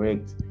I'm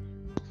correct.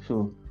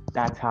 So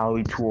that's how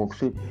it works.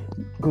 So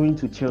going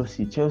to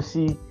Chelsea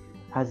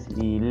has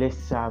a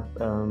lesser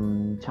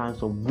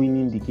chance of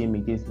winning the game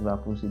against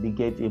Liverpool, so they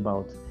get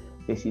about,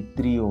 let's say,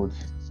 3 odds.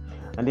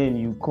 And then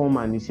you come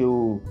and you say,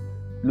 oh,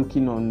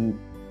 looking on,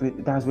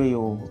 that's where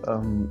your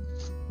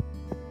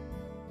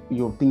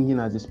thinking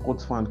as a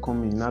sports fan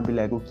come in. I'll be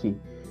like, okay,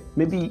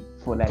 maybe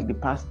for like the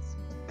past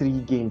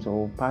 3 games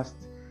or past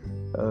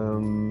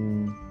how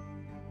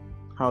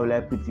will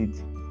I put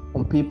it,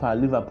 on paper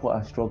Liverpool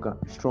are stronger,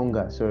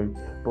 sorry,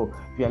 but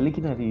if you are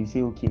looking at it, you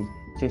say, okay,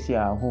 Chelsea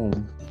are at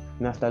home.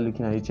 And after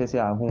looking at it, Chelsea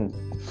are at home,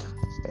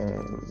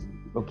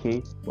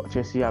 okay, but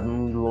Chelsea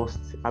haven't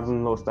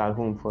lost at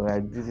home for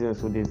like this year,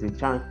 so there's a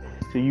chance.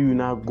 So you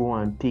now go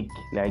and take,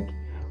 like,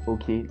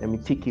 okay, let me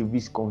take a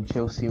risk on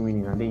Chelsea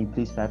winning, and then you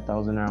place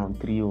 5,000 naira on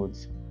 3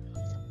 odds.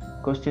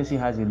 because Chelsea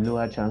has a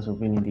lower chance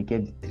of winning. They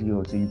get the 3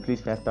 odds, so you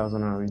place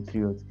 5,000 and win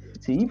 3 odds.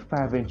 So if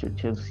peradventure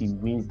Chelsea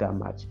wins that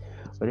match,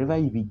 whatever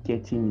you be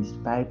getting is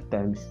 5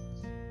 times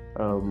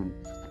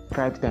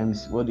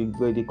what they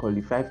call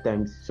it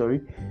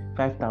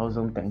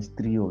 5,000 times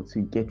 3 odds, so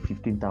you get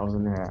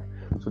 15,000 naira.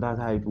 So that's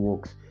how it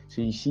works.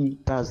 So you see,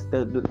 those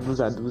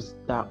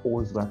that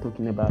odds we're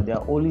talking about. They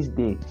are always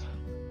there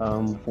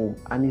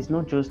and it's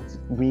not just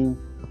win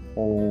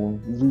or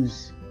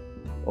lose,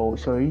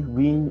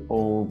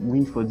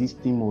 win for this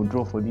team or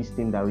draw for this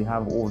team that we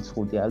have odds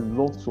for. There are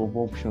lots of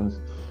options.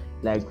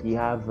 Like we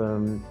have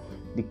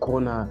the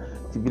corner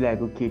to be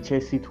like, okay,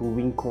 Chelsea to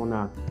win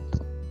corner.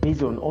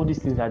 Based on all these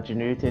things are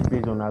generated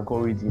based on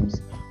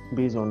algorithms,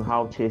 based on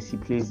how Chelsea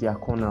plays their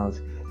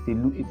corners.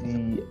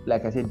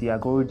 Like I said, the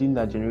algorithm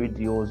that generates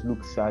the odds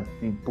looks at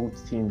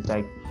both teams.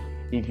 Like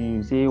if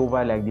you say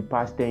over like the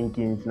past 10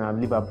 games now,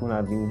 Liverpool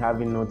have been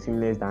having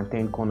nothing less than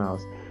 10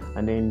 corners.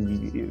 And then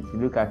if you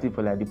look at it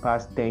for like the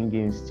past 10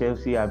 games,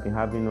 Chelsea have been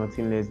having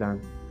nothing less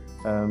than,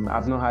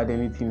 I've not had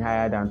anything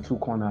higher than 2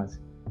 corners.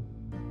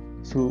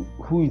 So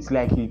who is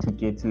likely to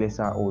get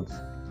lesser odds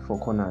for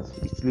corners?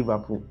 It's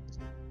Liverpool.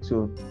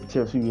 So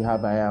Chelsea will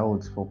have higher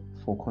odds for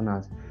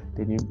corners.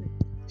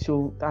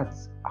 So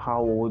that's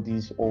how all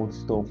these odd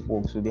stuff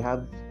works. So they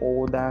have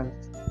all that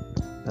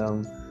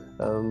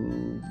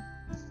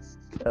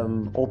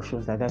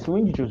options like that. So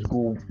when you just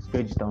go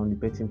register on the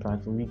betting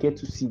platform, you get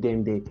to see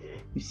them there.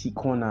 You see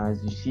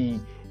corners, you see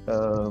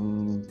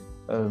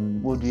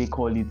what do they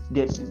call it?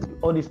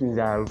 All these things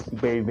are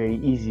very,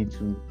 very easy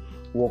to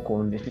work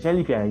on,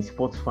 especially if you are a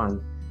sports fan.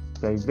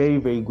 If you are a very,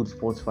 very good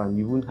sports fan,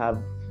 you won't have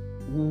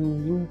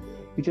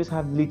you just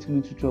have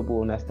little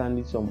trouble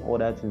understanding some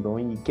other things. But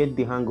when you get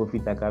the hang of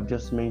it, like I've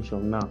just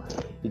mentioned now,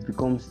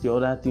 the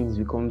other things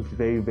becomes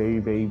very, very,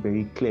 very,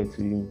 very clear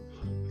to you.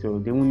 So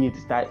they won't need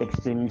to start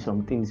explaining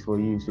some things for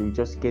you. So you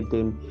just get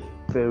them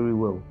very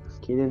well.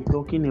 Okay, then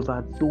talking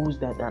about those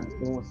that are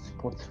not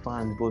sports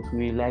fans but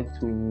we like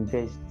to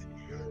invest,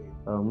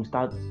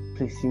 start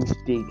placing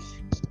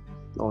stakes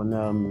on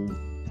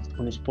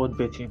a sport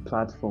betting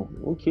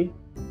platform. Okay.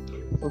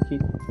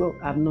 Well,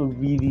 I've not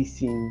really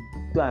seen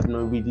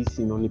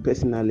on a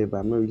personal level.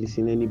 I've not really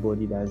seen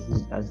anybody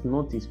that's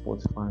not a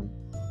sports fan,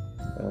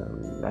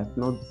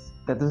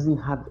 that doesn't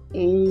have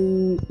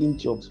any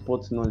inch of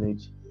sports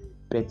knowledge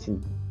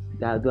betting.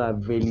 That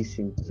I've really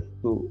seen.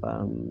 So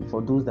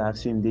for those that I've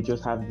seen, they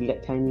just have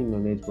tiny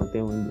knowledge. But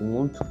then when they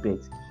want to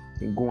bet,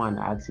 they go and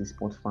ask a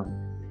sports fan,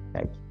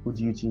 like, who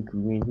do you think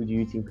will win? Who do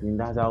you think will win?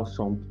 That's how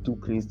some do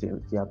place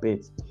their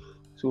bets.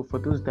 So for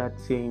those that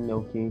saying,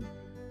 okay,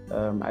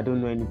 I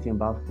don't know anything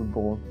about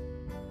football,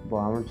 but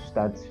I want to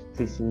start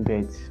placing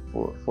bets.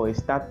 For a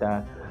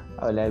starter,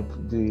 I would like to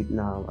do it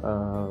now.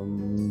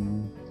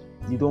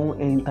 You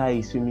don't enter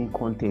a swimming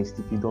contest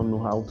if you don't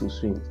know how to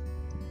swim.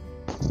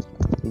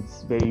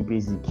 It's very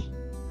basic.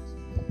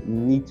 You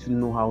need to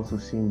know how to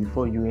swim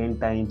before you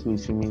enter into a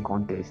swimming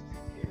contest.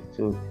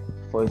 So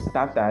for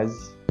starters,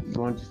 you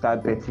want to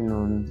start betting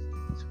on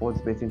sports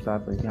betting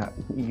platforms.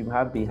 You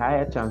have the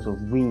higher chance of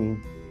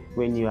winning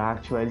when you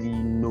actually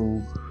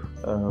know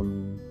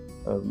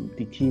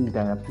the teams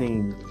that are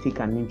playing, take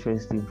an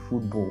interest in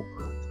football,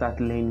 start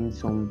learning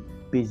some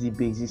basic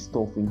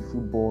stuff in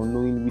football,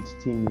 knowing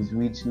which team is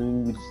which,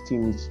 knowing which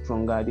team is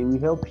stronger. They will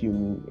help you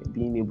in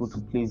being able to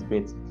place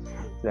bets.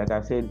 So like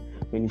I said,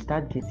 when you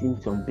start getting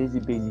some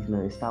basic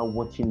knowledge, start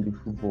watching the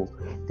football,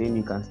 then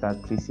you can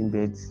start placing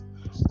bets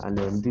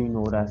and doing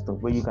all that stuff.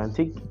 But you can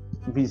take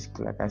risk,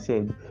 like I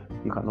said.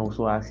 You can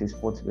also ask a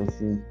sports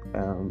betting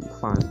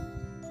fan,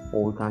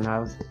 or you can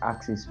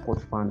ask a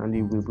sports fan, and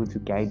they will be able to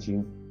guide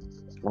you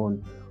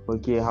on,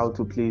 okay, how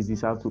to place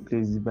this.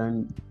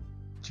 Then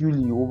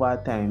truly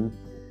over time,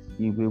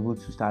 you'll be able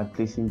to start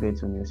placing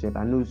bets on yourself.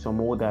 I know some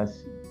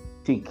others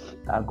take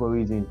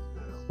algorithm.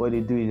 What they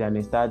do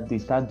is that they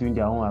start doing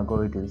their own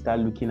algorithm, start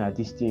looking at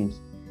these teams.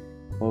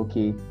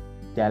 Okay,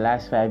 their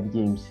last 5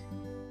 games.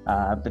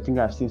 I think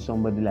I've seen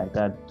somebody like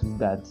that do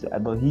that,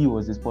 but he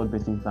was a sport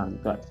betting fan.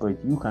 But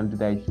you can do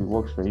that if it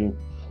works for you.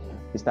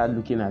 You start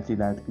looking at it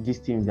that these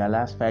teams, their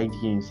last 5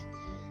 games,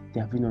 they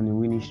have been on a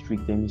winning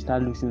streak. Then you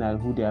start looking at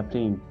who they are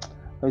playing.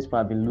 Those people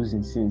have been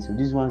losing since. So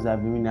these ones that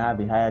have been winning have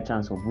a higher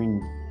chance of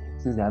winning.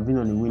 Since they have been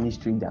on a winning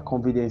streak, their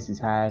confidence is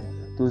high.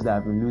 Those that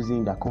have been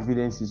losing, their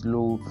confidence is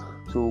low.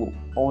 So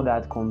all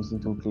that comes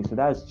into play. So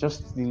that's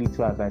just the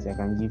little advice I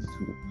can give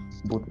to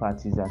both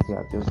parties, as you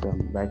have just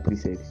rightly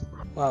said.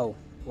 Wow,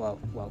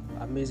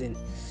 amazing.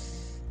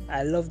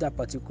 I love that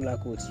particular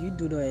quote. You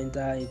don't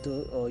enter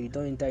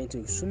into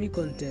a swimming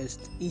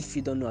contest if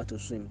you don't know how to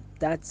swim.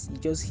 That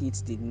just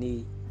hits the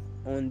nail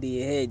on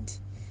the head,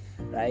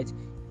 right?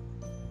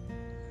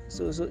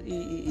 So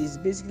it's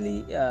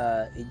basically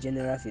a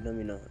general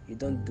phenomenon. You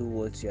don't do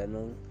what you are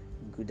not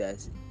good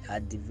at.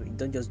 You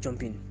don't just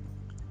jump in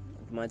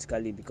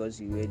automatically because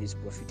you heard it's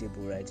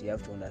profitable, right? You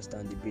have to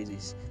understand the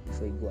basis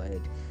before you go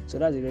ahead. So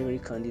that's a very, very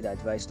candid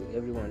advice to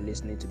everyone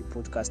listening to the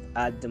podcast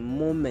at the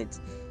moment.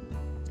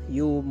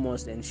 You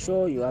must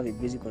ensure you have a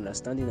basic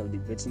understanding of the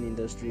betting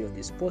industry, of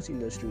the sports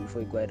industry,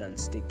 before you go ahead and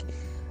stake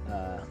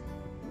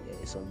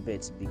some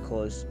bets,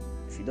 because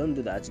if you don't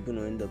do that, you're going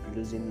to end up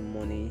losing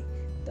money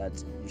that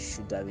you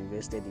should have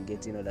invested in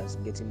getting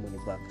money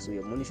back. So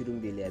your money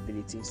shouldn't be a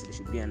liability, so it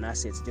should be an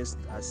asset, just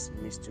as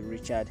Mr.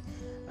 Richard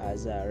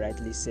has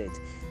rightly said.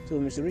 So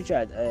Mr.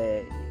 Richard,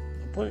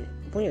 upon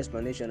your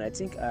explanation, I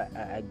think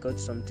I got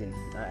something.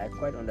 I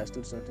quite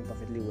understood something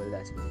perfectly well,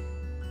 that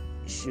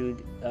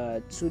should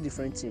two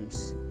different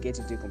teams get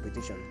into a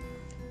competition,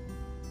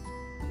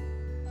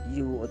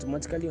 you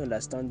automatically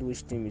understand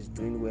which team is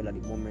doing well at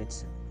the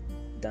moment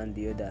than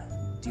the other,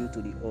 due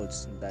to the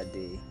odds that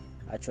they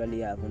actually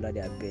have under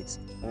their bets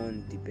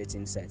on the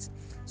betting sites.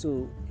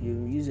 So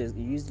you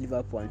use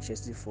Liverpool and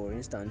Chelsea for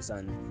instance,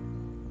 and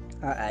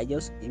I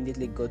just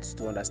immediately got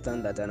to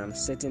understand that, and I'm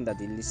certain that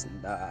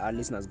our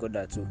listeners got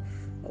that too.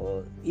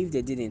 Or if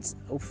they didn't,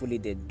 hopefully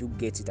they do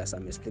get it as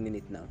I'm explaining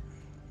it now.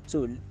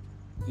 So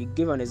you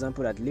gave an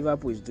example that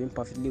Liverpool is doing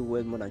perfectly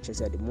well more than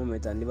Chelsea at the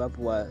moment, and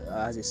Liverpool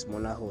has a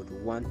smaller hold,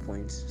 1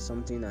 point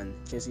something, and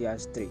Chelsea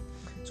has 3.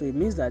 So it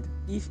means that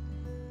if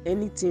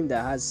any team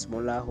that has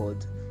smaller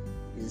hold,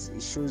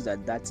 it shows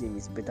that team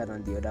is better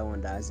than the other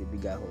one that has a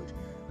bigger hold,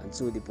 and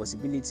so the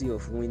possibility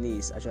of winning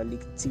is actually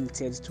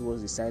tilted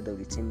towards the side of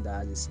the team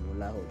that has a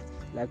smaller hold.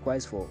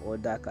 Likewise for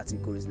other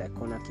categories like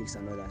corner kicks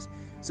and others.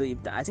 So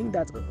I think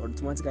that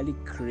automatically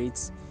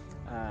creates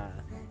a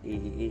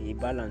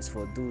balance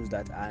for those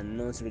that are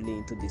not really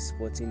into the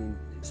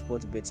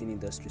sports betting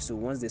industry. So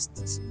once they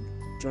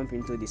jump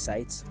into the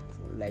sites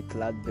like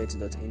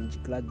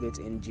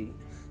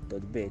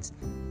cloudbet.ng.bet,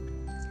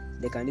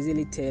 they can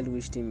easily tell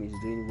which team is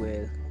doing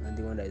well and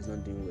the one that is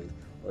not doing well.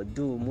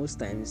 Although most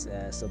times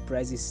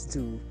surprises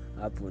do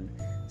happen.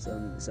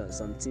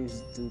 Some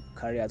teams do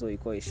carry out what you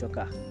call a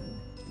shocker,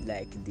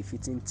 like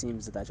defeating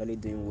teams that are actually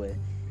doing well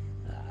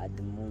at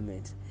the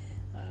moment.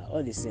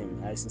 All the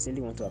same, I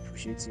sincerely want to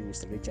appreciate you,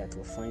 Mr. Richard,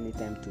 for finding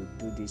time to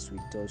do this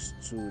with us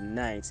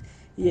tonight.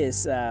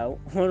 Yes,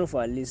 one of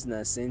our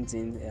listeners sent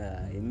in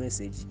a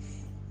message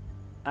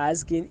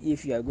asking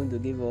if you are going to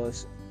give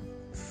us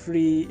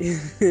free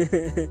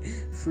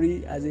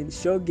as in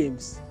sure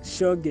games.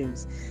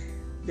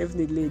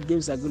 Definitely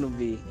games are going to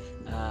be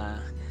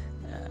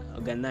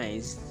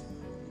organized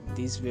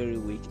this very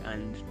week,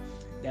 and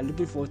they are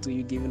looking forward to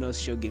you giving us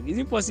short games. Is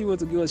it possible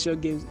to give us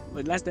short games?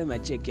 But last time I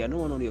checked, you are not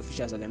one of the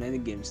officials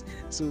organizing games,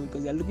 so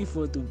because they are looking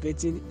forward to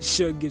betting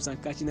short games and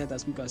catching it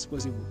as quick as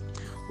possible.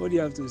 What do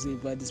you have to say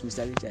about this,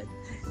 Mr. Richard?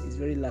 It's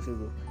very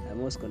laughable, I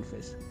must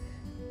confess.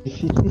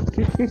 Yes.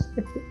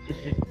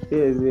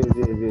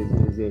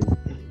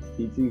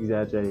 It is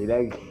actually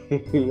like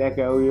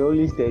I will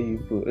always tell you,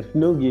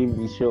 no game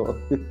is sure.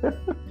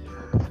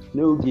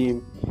 no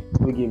game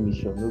is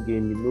sure. No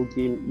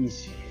game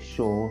is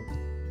sure.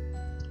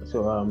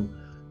 So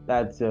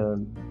that's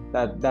the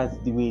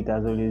way it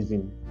has always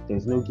been.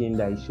 There's no game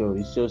that is sure.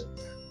 It's just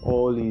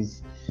all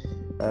is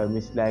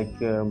it's like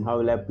how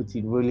will I put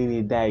it, rolling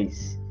a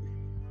dice.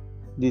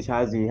 This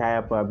has a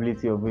higher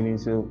probability of winning,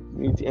 so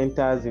it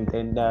enters,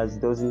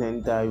 doesn't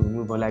enter, you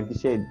move on. Like you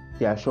said,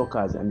 they are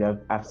shockers, and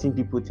I've seen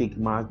people take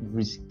mad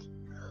risk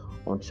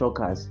on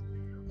shockers.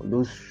 On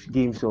those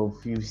games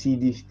of you see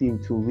this team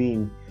to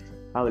win,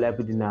 how will I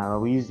put it now?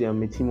 We use a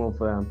team of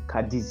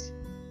Cadiz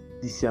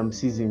this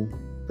season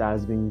that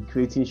has been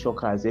creating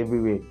shockers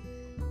everywhere.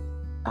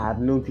 I have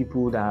known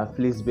people that have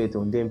placed bet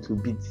on them to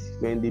beat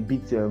when they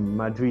beat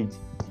Madrid.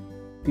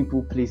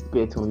 People placed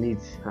bet on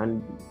it,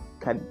 and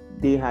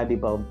they had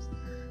about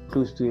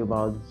close to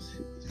about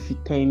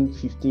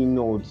 10-15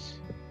 odds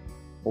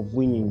of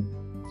winning.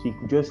 So you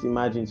could just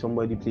imagine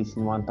somebody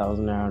placing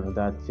 1,000 naira on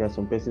that. There are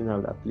some persons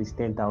now that place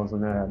 10,000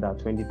 naira, that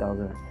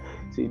 20,000.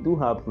 So it do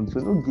happen. So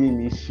no game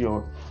is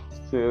sure.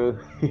 So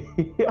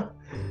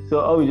so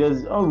all we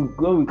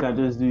can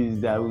just do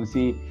is that we'll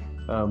say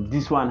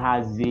this one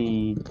has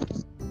a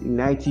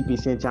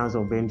 90% chance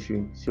of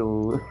entry.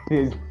 So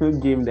there's no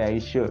game that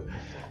is sure.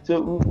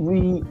 So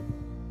we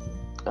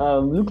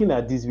looking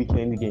at this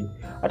weekend game,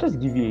 I'll just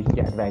give you a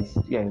advice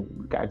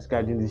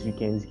regarding this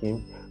weekend's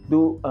game.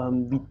 Though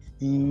with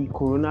the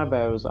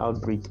coronavirus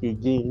outbreak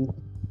again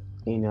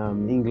in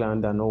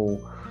England and all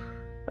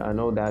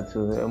that,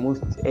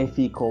 most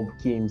FA Cup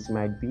games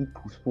might be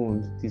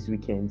postponed this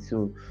weekend.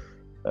 So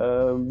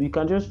you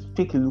can just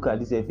take a look at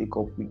this FA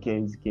Cup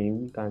weekend's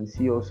game. You can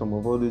see some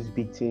of all those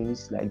big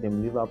teams like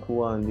them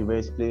Liverpool and the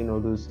rest playing all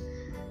those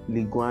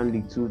League 1,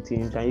 League 2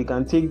 teams, and you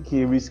can take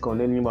a risk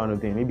on any one of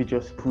them. Maybe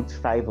just put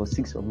 5 or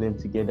 6 of them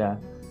together,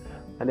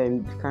 and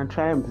then you can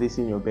try and place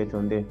in your bet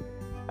on them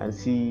and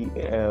see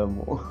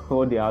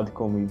what the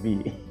outcome will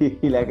be.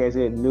 Like I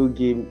said, no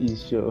game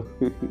is sure.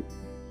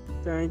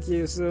 Thank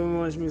you so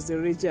much,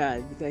 Mr.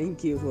 Richard.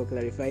 Thank you for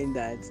clarifying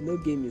that. No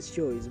game is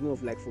sure. It's more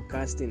of like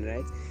forecasting,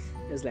 right?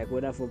 Just like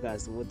weather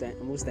forecast.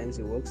 Most times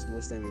it works,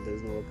 most times it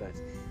doesn't work out.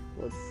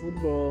 But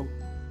football,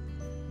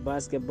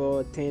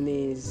 basketball,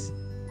 tennis,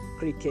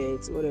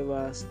 cricket,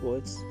 whatever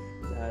sports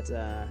that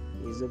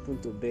is open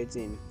to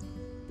betting,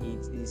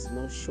 it is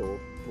not sure,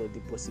 but the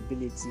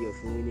possibility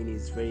of winning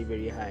is very,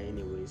 very high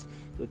anyways.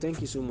 So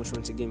thank you so much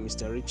once again,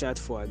 Mr. Richard,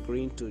 for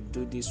agreeing to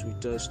do this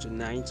with us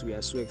tonight. We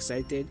are so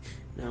excited.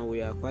 Now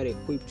we are quite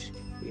equipped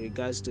with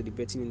regards to the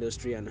betting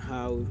industry and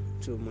how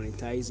to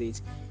monetize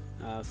it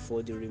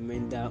for the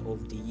remainder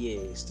of the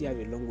year. Still have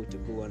a long way to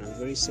go, and I'm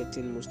very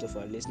certain most of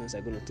our listeners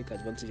are going to take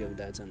advantage of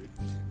that and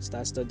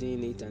start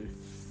studying it and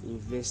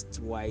invest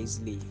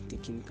wisely,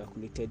 taking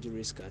calculated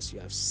risk, as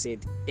you have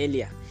said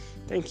earlier.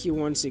 Thank you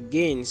once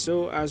again.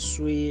 So as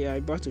we are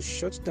about to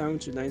shut down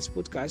tonight's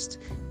podcast,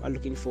 we're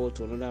looking forward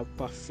to another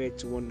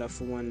perfect,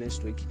 wonderful one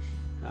next week,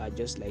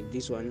 just like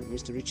this one.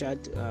 Mr.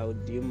 Richard,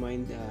 do you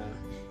mind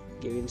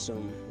giving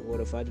some word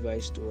of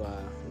advice to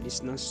our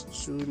listeners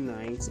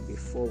tonight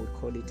before we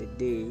call it a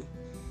day?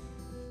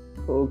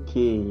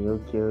 Okay.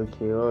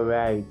 All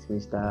right,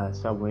 Mr.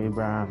 Samuel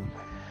Abraham.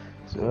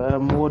 So,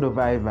 word of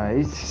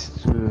advice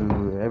to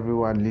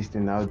everyone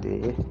listening out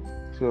there.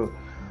 So,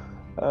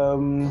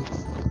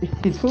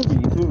 it will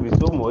be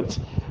so much,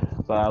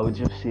 but I would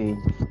just say,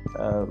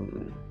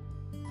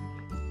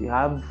 if you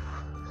have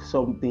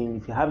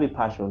a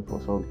passion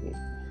for something,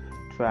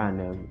 try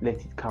and let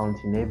it count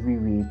in every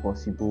way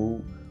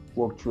possible.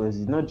 Work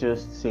towards it. Not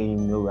just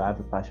saying no, I have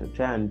a passion.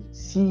 Try and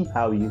see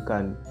how you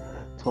can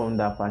turn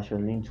that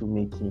passion into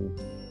making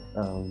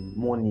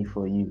money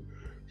for you.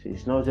 So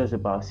it's not just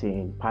about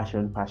saying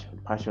passion,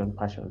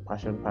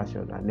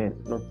 and then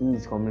nothing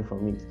is coming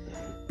from it.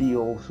 Be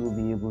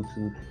able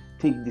to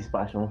take this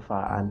passion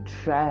far and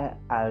try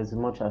as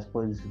much as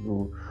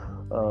possible,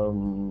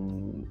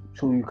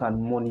 so you can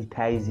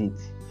monetize it,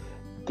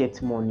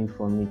 get money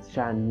from it,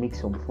 try and make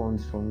some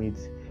funds from it.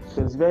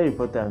 So it's very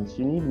important.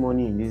 You need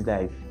money in this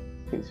life.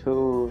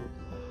 So,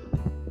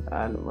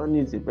 and money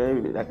is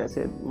like I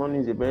said, money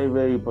is a very,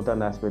 very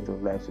important aspect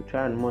of life. So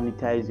try and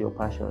monetize your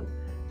passion,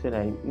 so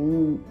that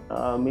in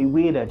a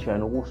way that you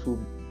are also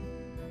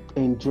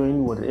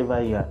enjoying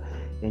whatever you are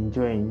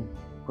enjoying,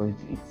 because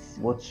it's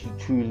what you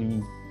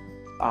truly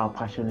are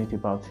passionate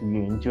about. So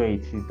you enjoy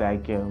it. It's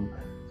like the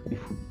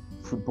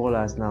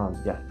footballers now,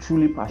 they are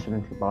truly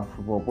passionate about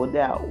football, but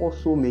they are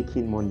also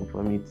making money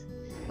from it,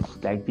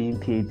 like being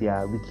paid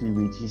their weekly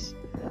wages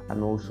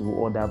and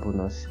also other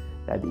bonus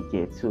that they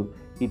get. So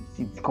it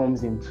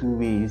comes in two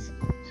ways.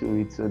 So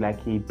it's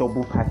like a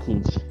double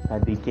package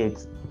that they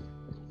get,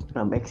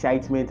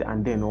 excitement,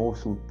 and then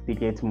also they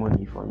get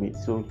money from it.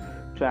 So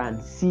try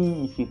and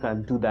see if you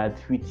can do that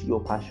with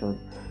your passion,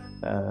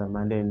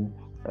 and then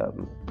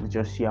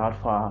just see how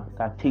far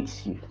that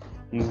takes you.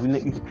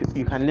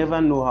 You can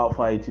never know how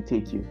far it will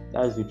take you.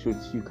 That's the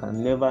truth. You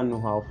can never know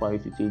how far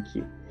it will take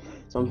you.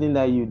 Something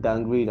that you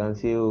downgrade and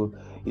say, oh,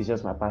 it's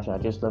just my passion, I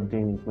just love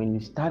doing it. When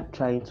you start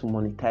trying to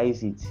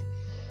monetize it,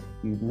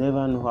 you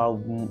never know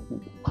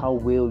how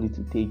well it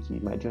will take you.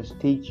 It might just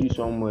take you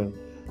somewhere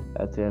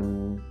that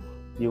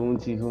you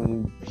won't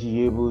even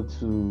be able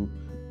to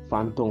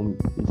phantom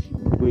if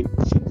you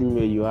sitting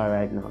where you are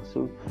right now.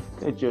 So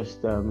that's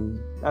just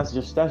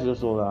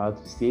all I have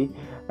to say.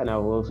 And I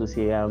will also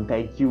say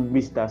thank you,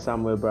 Mr.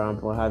 Samuel Brown,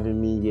 for having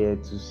me here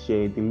to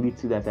share the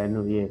little that I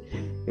know here.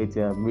 It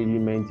really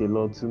meant a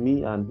lot to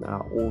me, and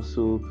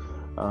also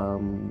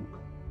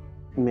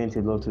meant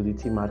a lot to the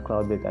team at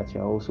Cloudbet that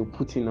you are also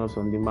putting us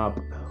on the map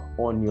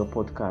on your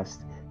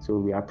podcast. So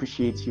we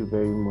appreciate you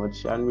very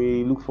much, and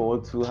we look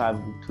forward to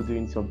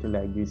doing something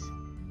like this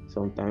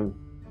sometime.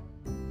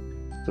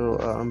 So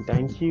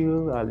thank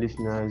you, our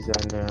listeners,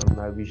 and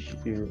I wish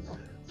you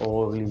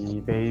all a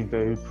very,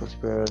 very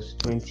prosperous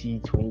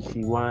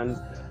 2021,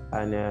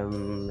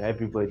 and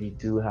everybody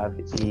do have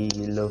a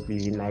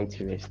lovely night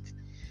rest.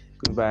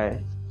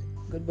 Goodbye.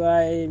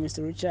 Goodbye,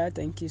 Mr. Richard.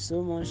 Thank you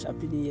so much.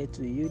 Happy New Year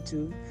to you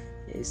too.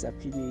 Yes,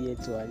 Happy New Year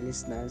to our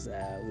listeners.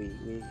 We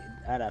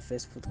had our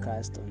first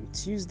podcast on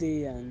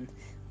Tuesday, and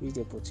with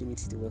the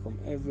opportunity to welcome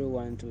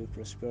everyone to a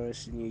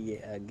prosperous New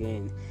Year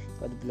again.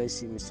 God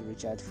bless you, Mr.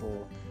 Richard,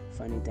 for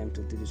finding time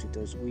to do this with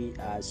us. We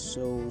are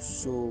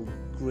so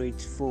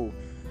grateful.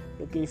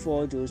 Looking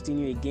forward to hosting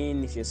you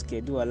again if your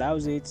schedule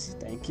allows it.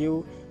 Thank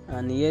you.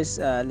 And yes,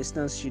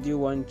 listeners, should you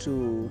want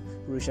to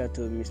reach out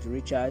to Mr.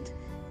 Richard,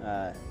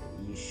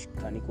 you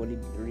can equally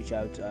reach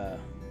out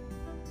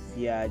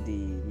via the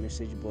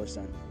message box,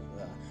 and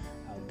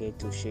I'll get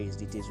to share his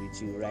details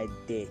with you right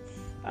there.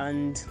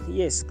 And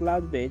yes,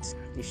 Cloudbet,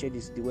 they share the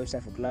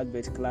website for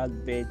Cloudbet,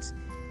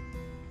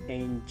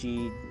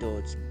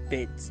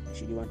 cloudbetng.bet.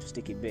 Should you want to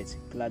stake a bet,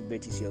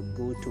 Cloudbet is your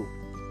go-to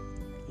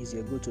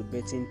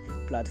betting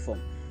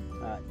platform.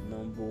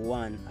 Number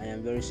one, I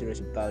am very serious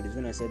about this.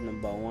 When I said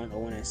number one,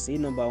 or when I say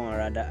number one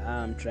rather,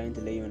 I'm trying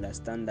to let you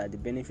understand that the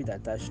benefit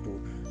attached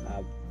to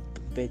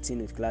betting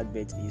with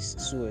Cloudbet is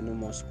so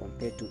enormous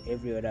compared to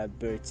every other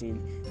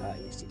betting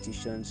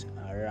institutions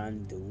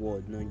around the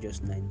world, not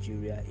just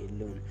Nigeria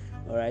alone.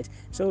 Alright,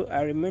 so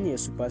I remain your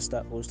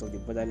superstar host of the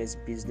Borderless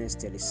Business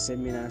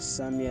Teleseminar,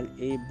 Samuel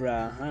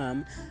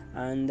Abraham,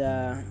 and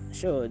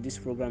this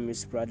program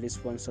is proudly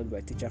sponsored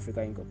by Teach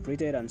Africa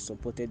Incorporated and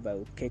supported by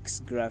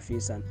Okex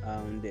Graphics and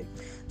Aounde.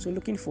 So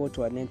looking forward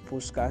to our next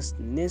podcast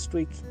next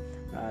week,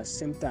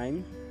 same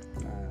time,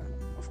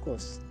 Of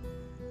course,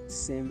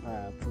 same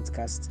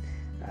podcast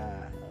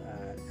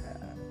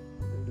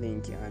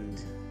link,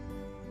 and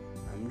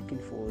I'm looking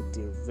forward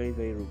to a very,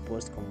 very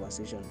robust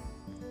conversation.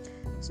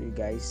 So, you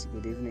guys,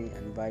 good evening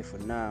and bye for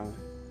now.